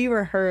like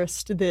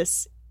pre-rehearsed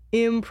this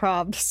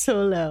improv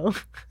solo.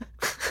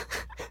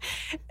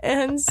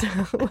 And so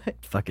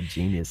like, fucking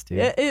genius, dude.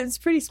 It's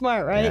pretty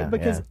smart, right? Yeah,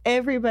 because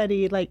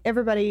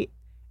everybody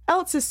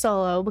else's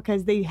solo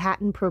because they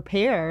hadn't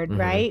prepared,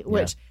 right?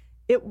 Which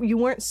you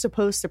weren't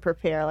supposed to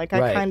prepare. Like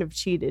I kind of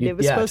cheated. It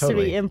was supposed to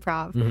be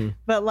improv.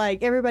 But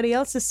like everybody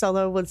else's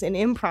solo was an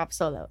improv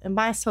solo. And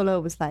my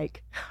solo was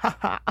like,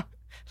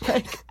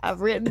 like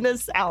I've written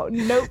this out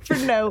note for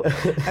note.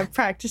 I've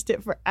practiced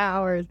it for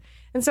hours.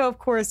 And so of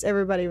course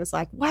everybody was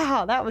like,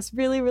 wow, that was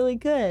really, really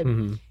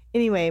good.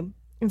 Anyway,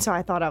 and so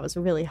I thought I was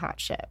a really hot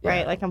shit,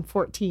 right? Like I'm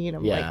 14.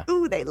 I'm like,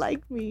 ooh, they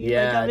like me.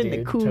 Yeah, like I'm in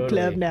the cool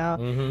club now.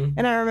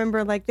 And I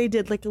remember like they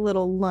did like a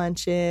little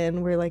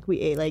luncheon where like we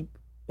ate like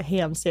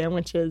ham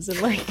sandwiches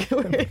and like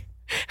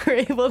we're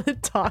able to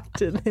talk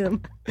to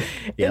them.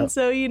 And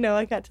so, you know,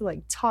 I got to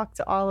like talk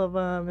to all of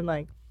them and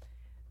like,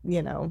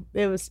 you know,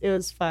 it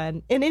was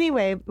fun. And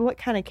anyway, what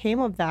kind of came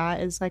of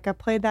that is like I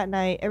played that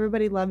night.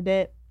 Everybody loved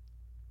it.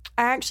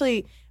 I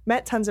actually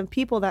met tons of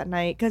people that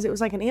night because it was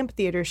like an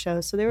amphitheater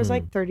show. So there was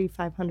like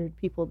 3,500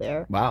 people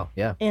there. Wow.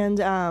 Yeah.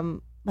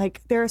 And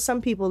like there are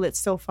some people that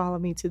still follow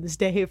me to this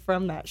day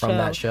from that show. From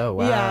that show.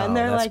 Wow. Yeah. And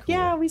they're like, cool.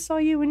 yeah, we saw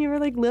you when you were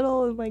like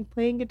little and like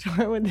playing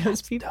guitar with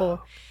those people.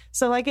 Dope.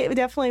 So like it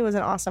definitely was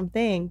an awesome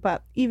thing.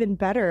 But even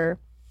better,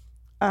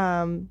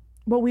 well,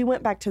 we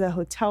went back to the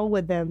hotel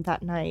with them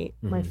that night,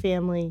 my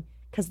family,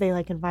 because they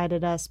like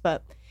invited us.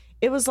 But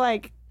it was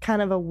like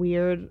kind of a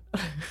weird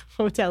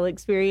hotel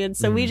experience.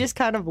 So we just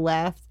kind of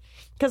left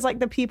because like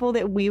the people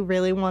that we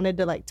really wanted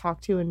to like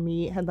talk to and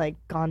meet had like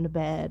gone to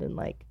bed and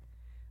like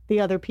the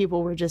other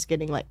people were just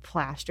getting like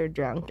plastered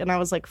drunk and I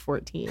was like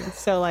 14.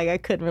 So like I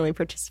couldn't really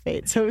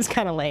participate. So it was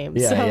kind of lame.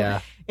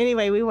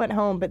 Anyway, we went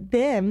home. But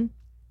then,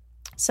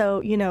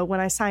 so, you know, when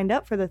I signed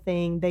up for the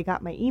thing, they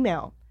got my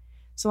email.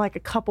 So like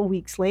a couple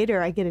weeks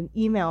later, I get an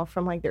email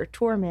from like their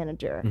tour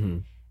manager.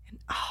 And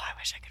I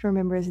wish I could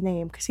remember his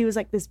name because he was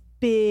like this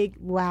big,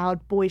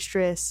 loud,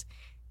 boisterous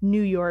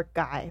New York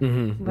guy,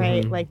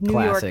 right? Like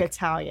New York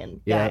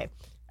Italian guy.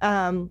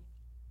 And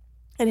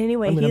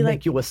anyway, I'm gonna he make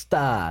like you a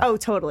star. Oh,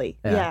 totally.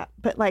 Yeah.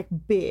 But like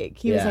big.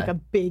 He was like a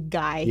big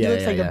guy. He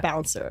looks like a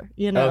bouncer,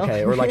 you know?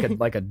 Okay. Or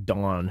like a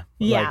Don.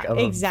 Yeah, like, of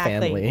exactly. A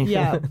family.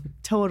 Yeah,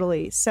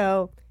 totally.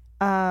 So,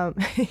 yeah,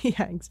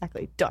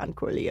 exactly. Don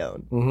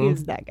Corleone. He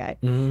was that guy.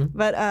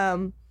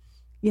 But,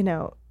 you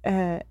know,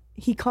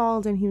 he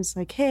called and he was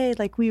like, hey,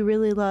 like we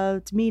really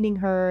loved meeting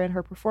her and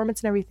her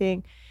performance and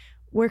everything.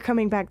 We're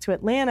coming back to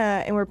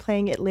Atlanta and we're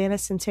playing Atlanta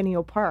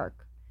Centennial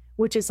Park,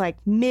 which is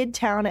like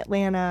midtown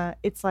Atlanta.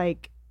 It's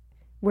like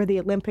where the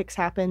Olympics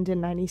happened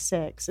in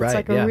 96. It's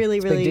like a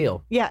really, really big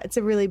deal. Yeah, it's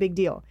a really big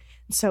deal.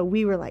 So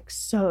we were like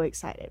so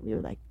excited. We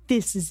were like,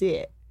 this is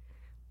it.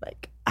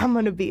 Like, I'm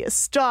going to be a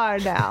star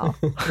now.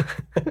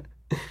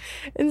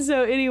 And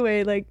so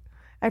anyway, like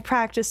I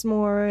practiced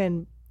more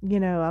and, you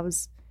know, I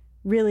was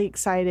really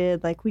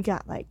excited. Like we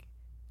got like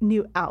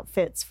new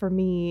outfits for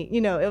me.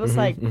 You know, it was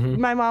like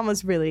my mom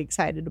was really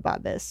excited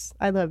about this.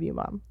 I love you,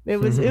 Mom. It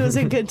was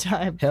a good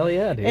time. Hell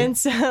yeah, dude. And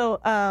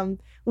so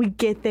we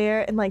get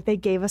there and like they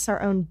gave us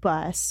our own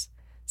bus.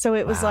 So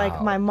it was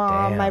like my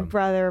mom, my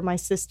brother, my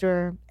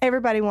sister,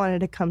 everybody wanted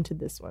to come to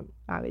this one,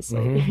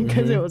 obviously,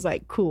 because it was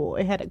like cool.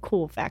 It had a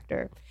cool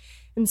factor.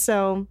 And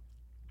so,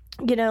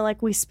 you know,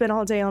 like we spent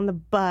all day on the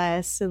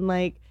bus and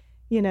like,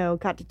 you know,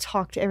 got to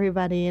talk to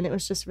everybody and it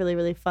was just really,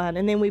 really fun.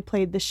 And then we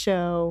played the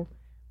show,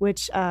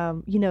 which,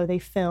 you know, they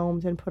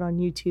filmed and put on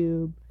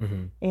YouTube.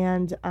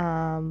 And,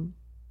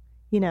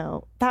 you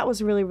know, that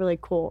was really, really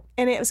cool.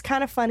 And it was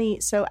kind of funny.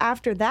 So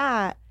after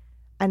that,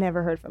 I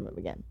never heard from him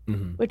again,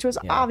 which was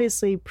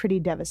obviously pretty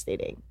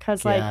devastating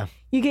because like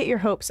you get your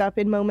hopes up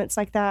in moments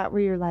like that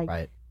where you're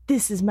like,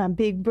 this is my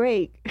big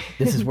break.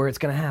 This is where it's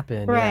going to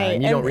happen. Right. Yeah.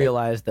 And you don't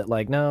realize that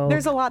like, no.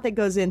 There's a lot that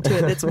goes into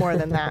it that's more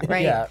than that,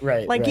 right? Yeah,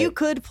 right. Like you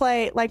could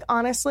play, like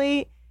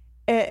honestly,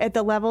 at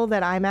the level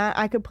that I'm at,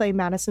 I could play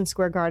Madison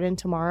Square Garden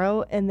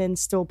tomorrow and then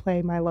still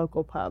play my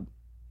local pub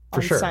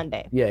on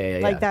Sunday.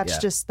 Yeah. Like that's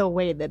just the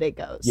way that it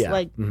goes. Yeah.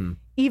 Like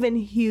even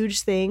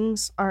huge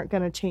things aren't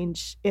going to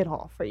change it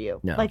all for you.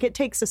 No. Like it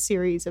takes a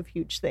series of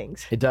huge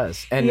things. It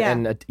does.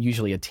 And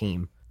usually a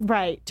team.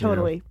 Right.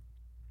 Totally. You know?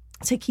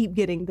 To keep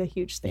getting the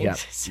huge things. Yeah,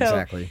 so,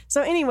 exactly.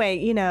 So anyway,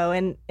 you know,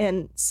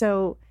 and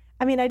so,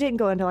 I mean, I didn't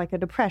go into like a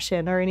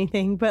depression or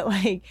anything, but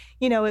like,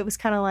 you know, it was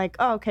kind of like,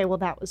 oh, okay, well,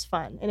 that was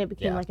fun. And it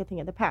became like a thing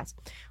of the past.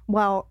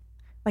 Well,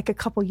 like a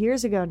couple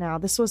years ago now,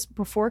 this was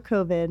before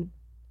COVID,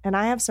 and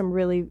I have some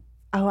really,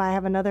 I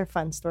have another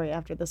fun story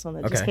after this one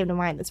that just came to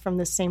mind. It's from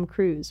this same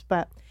cruise,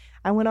 but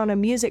I went on a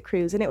music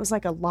cruise, and it was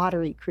like a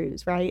lottery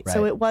cruise, right?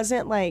 So it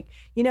wasn't like,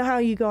 you know how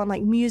you go on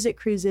like music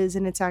cruises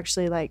and it's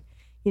actually like,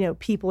 you know,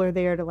 people are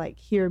there to like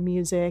hear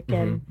music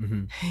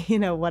and, you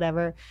know,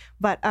 whatever.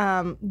 But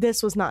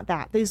this was not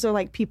that. These are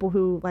like people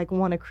who like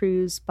won a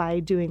cruise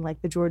by doing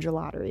like the Georgia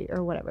lottery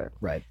or whatever.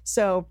 Right.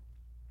 So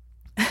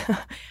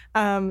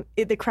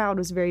the crowd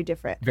was very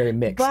different. Very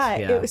mixed. But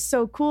it was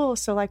so cool.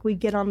 So like we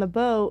get on the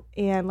boat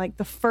and like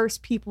the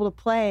first people to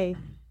play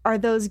are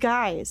those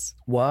guys.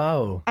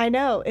 Whoa. I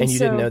know. And you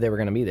didn't know they were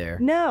going to be there?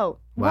 No.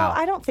 Wow. Well,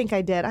 I don't think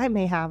I did. I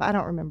may have. I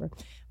don't remember.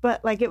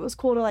 But like it was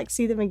cool to like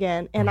see them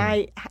again.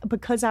 And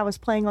because I was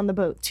playing on the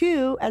boat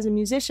too, as a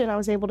musician, I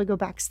was able to go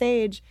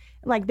backstage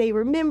and like they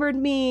remembered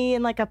me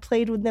and like I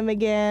played with them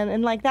again.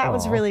 And like that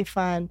was really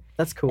fun.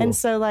 That's cool. And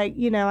so like,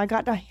 you know, I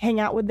got to hang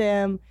out with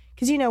them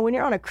because, you know, when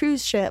you're on a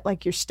cruise ship,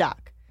 like you're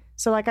stuck.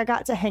 So like I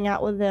got to hang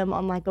out with them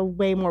on like a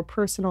way more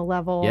personal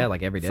level. Yeah,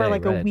 like every day. For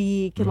like a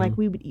week. And like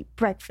we would eat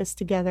breakfast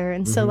together.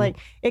 And so like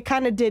it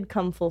kind of did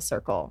come full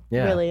circle,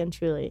 really and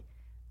truly.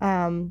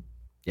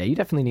 Yeah, you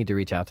definitely need to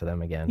reach out to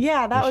them again.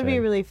 Yeah, that would be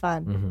really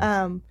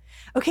fun.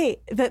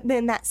 Okay,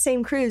 then that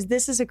same cruise,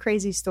 this is a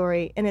crazy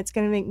story, and it's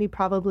going to make me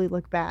probably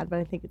look bad, but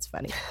I think it's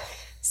funny.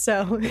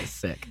 So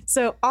sick.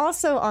 So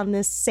also on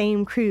this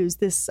same cruise,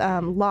 this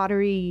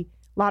lottery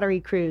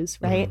cruise,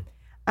 right?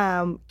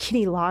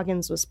 Kenny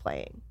Loggins was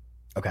playing.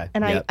 Okay.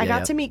 And I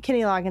got to meet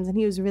Kenny Loggins, and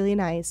he was really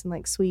nice and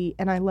like sweet,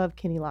 and I love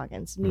Kenny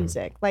Loggins'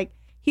 music. Like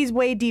he's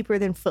way deeper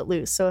than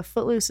Footloose. So if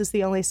Footloose is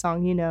the only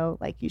song you know,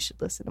 like you should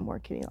listen to more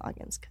Kenny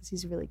Loggins because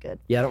he's really good.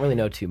 Yeah, I don't really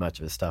know too much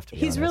of his stuff, to be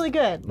honest. He's really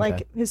good.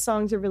 Like his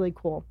songs are really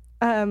cool.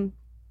 And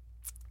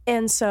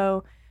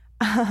so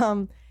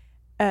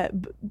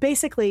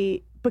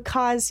basically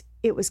because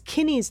it was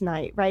Kenny's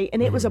night, right?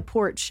 And it was a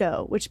port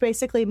show, which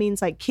basically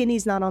means like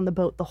Kenny's not on the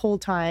boat the whole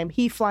time.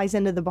 He flies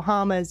into the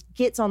Bahamas,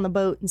 gets on the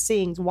boat and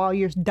sings while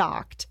you're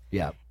docked.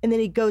 Yeah. And then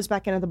he goes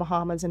back into the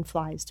Bahamas and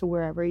flies to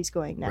wherever he's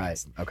going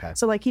next. Right. Okay.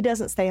 So like he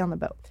doesn't stay on the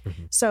boat.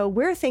 So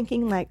we're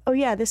thinking like, oh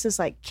yeah, this is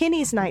like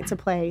Kenny's night to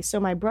play. So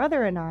my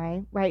brother and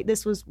I, right,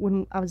 this was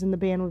when I was in the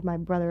band with my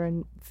brother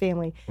and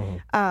family.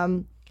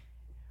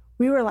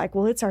 We were like,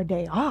 well, it's our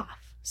day off.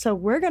 So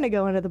we're going to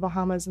go into the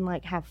Bahamas and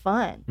like have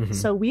fun.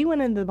 So we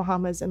went into the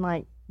Bahamas and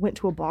like went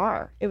to a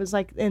bar. It was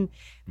like, and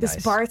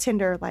this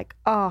bartender like,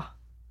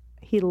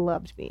 he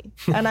loved me.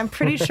 And I'm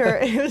pretty sure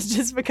it was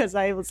just because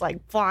I was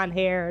like blonde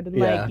haired and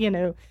like, you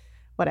know,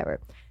 whatever.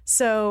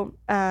 So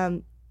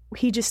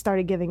he just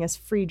started giving us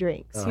free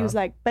drinks. He was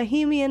like,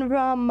 Bohemian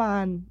rum,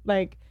 man.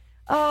 Like,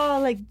 oh,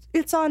 like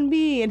it's on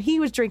me. And he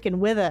was drinking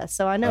with us.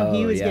 So I know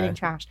he was getting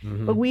trashed.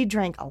 But we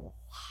drank a lot.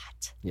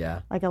 Yeah.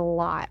 Like a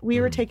lot.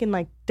 We were taking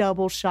like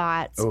double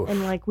shots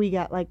and like we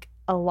got like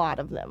a lot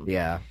of them.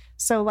 Yeah.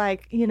 So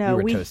like, you know,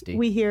 toasty.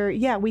 we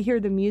hear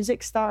the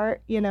music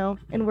start, you know,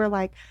 and we're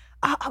like,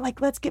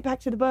 like let's get back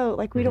to the boat.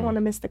 Like we don't want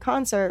to miss the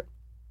concert.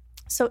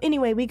 So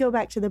anyway, we go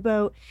back to the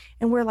boat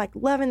and we're like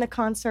loving the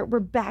concert. We're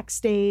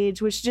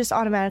backstage, which just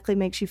automatically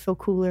makes you feel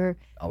cooler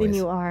than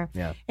you are.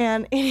 Yeah.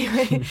 And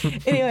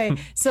anyway,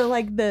 so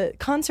like the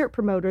concert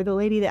promoter, the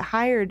lady that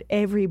hired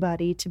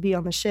everybody to be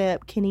on the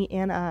ship, Kenny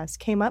and us,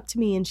 came up to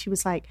me and she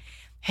was like,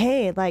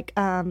 hey, like,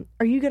 are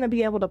you going to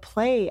be able to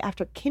play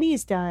after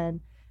Kenny's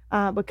done?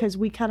 Because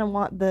we kind of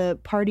want the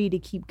party to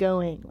keep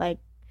going. Like,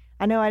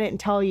 I know I didn't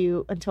tell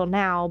you until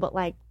now, but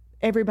like,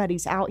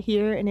 everybody's out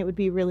here and it would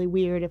be really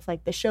weird if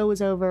like the show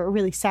was over, or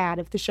really sad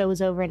if the show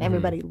was over and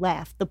everybody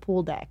left the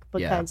pool deck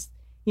because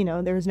you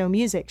know there was no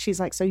music. She's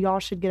like, so y'all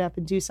should get up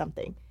and do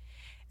something.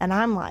 And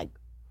I'm like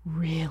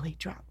really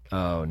drunk.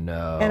 Oh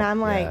no. And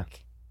I'm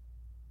like,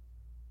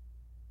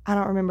 I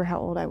don't remember how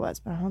old I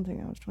was, but I don't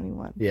think I was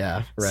 21.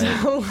 Yeah,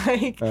 right. So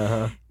like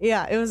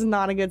yeah, it was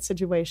not a good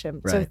situation.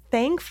 Right. So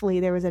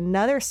thankfully there was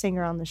another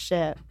singer on the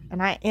ship,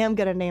 and I am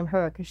gonna name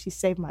her because she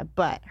saved my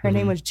butt. Her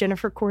name was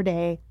Jennifer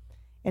Corday.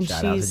 And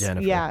Shout out to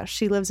Jennifer.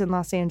 she lives in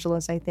Los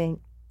Angeles, I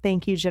think.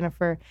 Thank you,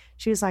 Jennifer.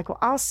 She was like, well,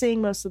 I'll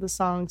sing most of the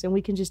songs and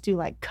we can just do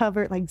like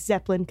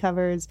Zeppelin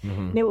covers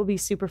and it will be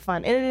super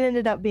fun. And it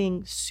ended up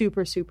being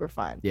super, super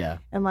fun. Yeah.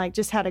 And like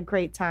just had a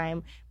great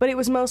time. But it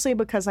was mostly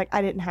because like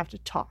I didn't have to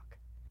talk.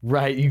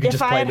 Right. You could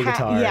just play the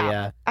guitar.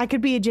 Yeah. I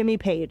could be a Jimmy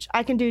Page.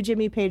 I can do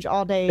Jimmy Page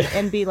all day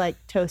and be like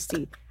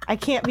toasty. I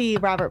can't be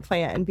Robert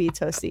Plant and be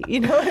toasty.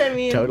 You know what I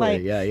mean? Totally.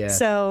 Like, yeah.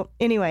 So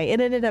anyway,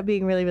 it ended up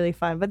being really, really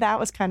fun. But that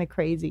was kind of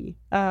crazy.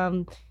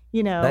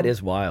 You know, that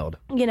is wild.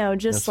 You know,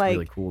 just That's like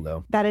really cool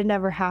though. That had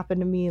never happened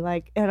to me.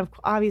 Like, and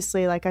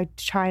obviously, like I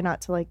try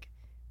not to like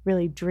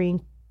really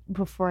drink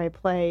before I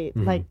play,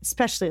 like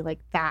especially like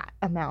that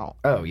amount.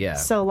 Oh yeah.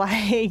 So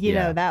like, you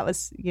know, that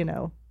was, you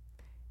know,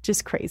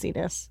 just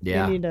craziness.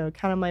 Yeah. And, you know,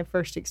 kind of my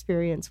first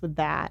experience with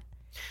that.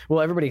 Well,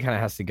 everybody kind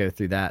of has to go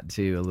through that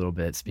too a little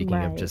bit. Speaking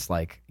of just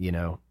like, you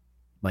know,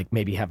 like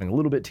maybe having a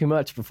little bit too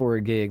much before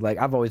a gig. Like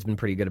I've always been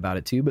pretty good about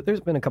it too, but there's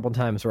been a couple of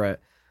times where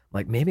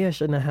like maybe I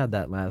shouldn't have had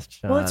that last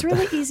shot. Well, it's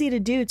really easy to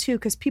do too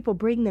because people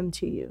bring them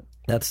to you.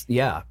 That's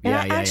And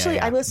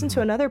I listened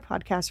to another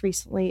podcast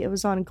recently. It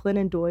was on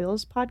Glennon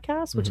Doyle's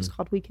podcast, which is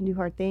called We Can Do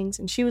Hard Things,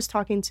 and she was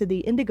talking to the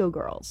Indigo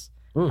Girls.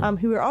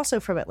 who are also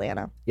from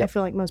Atlanta. Yep. I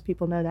feel like most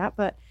people know that,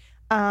 but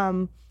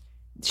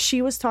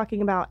she was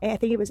talking about, I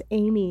think it was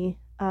Amy,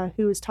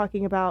 who was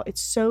talking about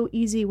it's so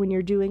easy when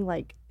you're doing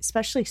like,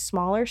 especially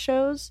smaller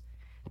shows,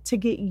 to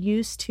get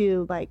used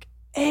to like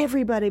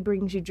everybody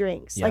brings you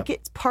drinks. Yep. Like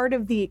it's part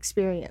of the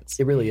experience.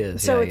 It really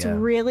is. So Yeah, it's yeah.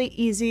 really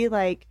easy.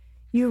 Like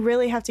you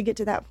really have to get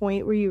to that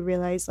point where you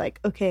realize like,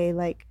 okay,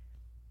 like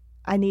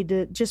I need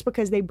to, just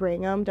because they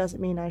bring them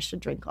doesn't mean I should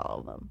drink all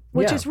of them,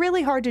 which Yeah. is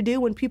really hard to do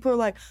when people are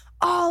like,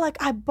 oh, like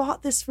I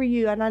bought this for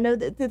you and I know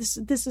that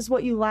this is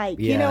what you like.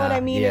 You know what I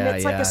mean? And Yeah,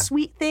 it's like yeah. a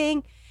sweet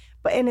thing,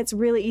 and it's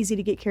really easy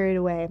to get carried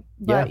away.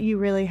 But Yeah. you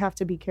really have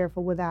to be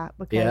careful with that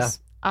because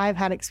I've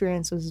had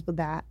experiences with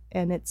that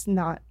and it's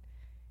not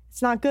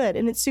good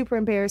and it's super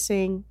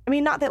embarrassing. I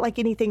mean, not that like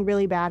anything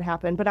really bad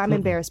happened, but I'm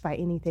embarrassed by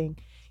anything.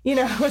 You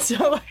know,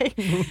 so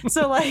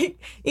like,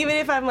 even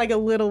if I'm like a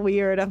little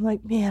weird, I'm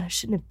like, man, I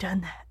shouldn't have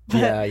done that.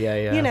 But,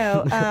 Yeah. you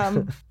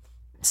know,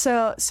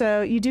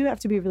 so you do have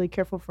to be really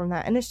careful from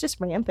that, and it's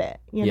just rampant,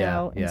 you Yeah,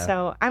 know. And yeah.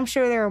 so I'm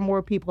sure there are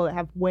more people that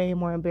have way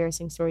more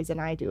embarrassing stories than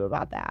I do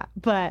about that.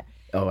 But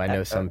Oh, I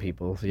know some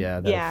people.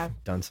 Yeah, that yeah.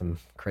 have done some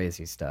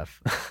crazy stuff.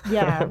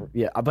 Yeah.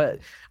 Yeah, but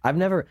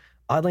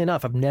oddly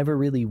enough, I've never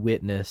really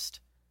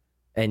witnessed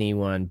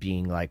anyone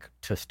being like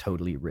just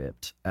totally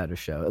ripped at a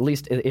show. At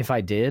least if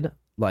I did,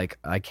 like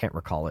I can't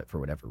recall it for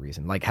whatever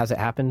reason. Like, has it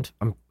happened?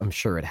 I'm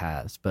sure it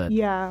has, but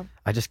yeah,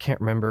 I just can't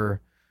remember.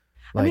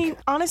 Like, I mean,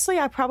 honestly,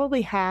 I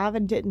probably have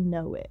and didn't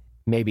know it.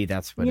 maybe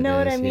that's what You it know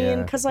what I is, mean?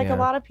 yeah, Because like yeah. a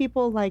lot of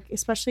people, like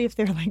especially if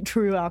they're like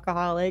true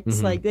alcoholics,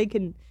 Mhm. like they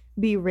can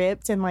be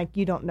ripped and like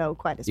you don't know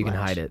quite as You much.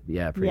 can hide it,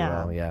 yeah, pretty Yeah.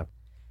 well, yeah.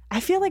 I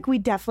feel like we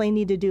definitely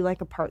need to do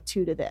like a part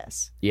 2 to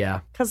this.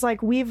 Yeah. Because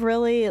like we've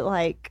really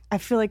like, I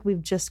feel like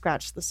we've just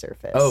scratched the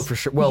surface. Oh, for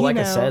sure. Well, You like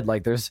I know? said,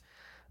 like there's,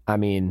 I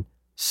mean,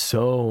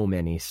 so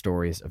many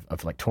stories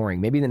of like touring.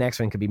 Maybe the next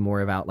one could be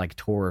more about like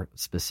tour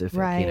specific,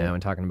 Right. you know,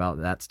 and talking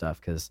about that stuff.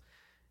 Because,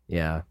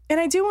 yeah, And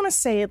I do want to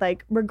say,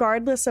 like,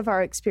 regardless of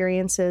our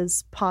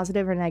experiences,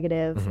 positive or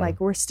negative, Mhm. like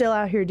we're still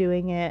out here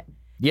doing it.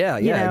 yeah,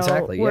 You know,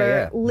 exactly. We're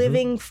Yeah, yeah.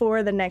 living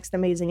for the next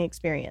amazing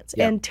experience.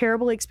 Yeah. And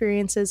terrible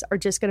experiences are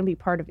just going to be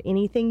part of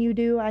anything you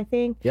do, I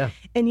think. Yeah.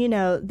 And, you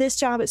know, this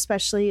job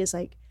especially is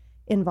like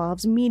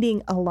involves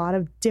meeting a lot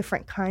of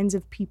different kinds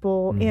of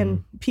people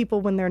and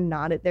people when they're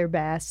not at their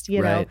best,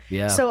 you know. Mm-hmm. Right,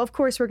 yeah. So, of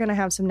course, we're going to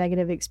have some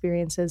negative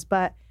experiences,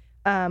 but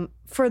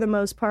for the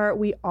most part,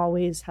 we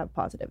always have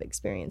positive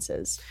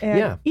experiences. And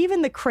Yeah.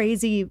 even the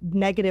crazy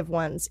negative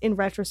ones, in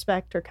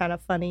retrospect, are kind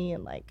of funny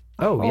and like,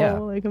 Oh, yeah.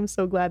 like I'm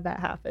so glad that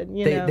happened.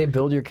 You know? They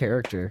build your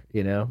character,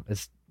 you know,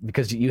 it's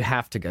because you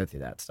have to go through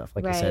that stuff.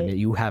 Like I said, Right.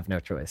 you have no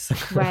choice.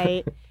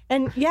 Right.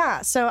 And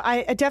yeah, so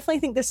I definitely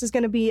think this is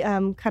going to be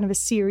kind of a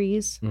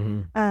series.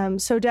 Mhm.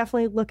 So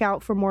definitely look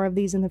out for more of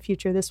these in the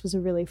future. This was a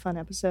really fun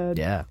episode.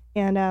 Yeah.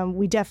 And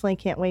we definitely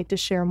can't wait to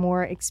share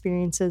more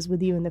experiences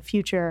with you in the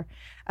future.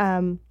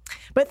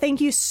 But thank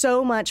you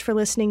so much for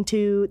listening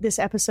to this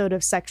episode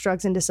of Sex,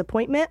 Drugs, and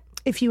Disappointment.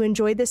 If you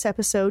enjoyed this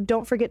episode,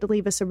 don't forget to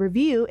leave us a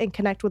review and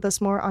connect with us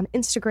more on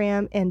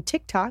Instagram and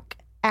TikTok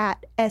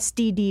at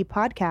SDD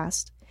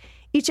Podcast.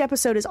 Each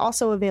episode is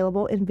also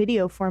available in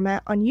video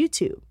format on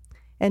YouTube.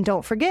 And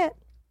don't forget,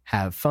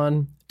 Have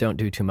fun, don't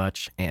do too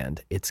much,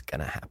 and it's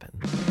gonna happen.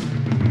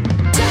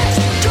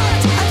 Sex,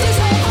 drugs,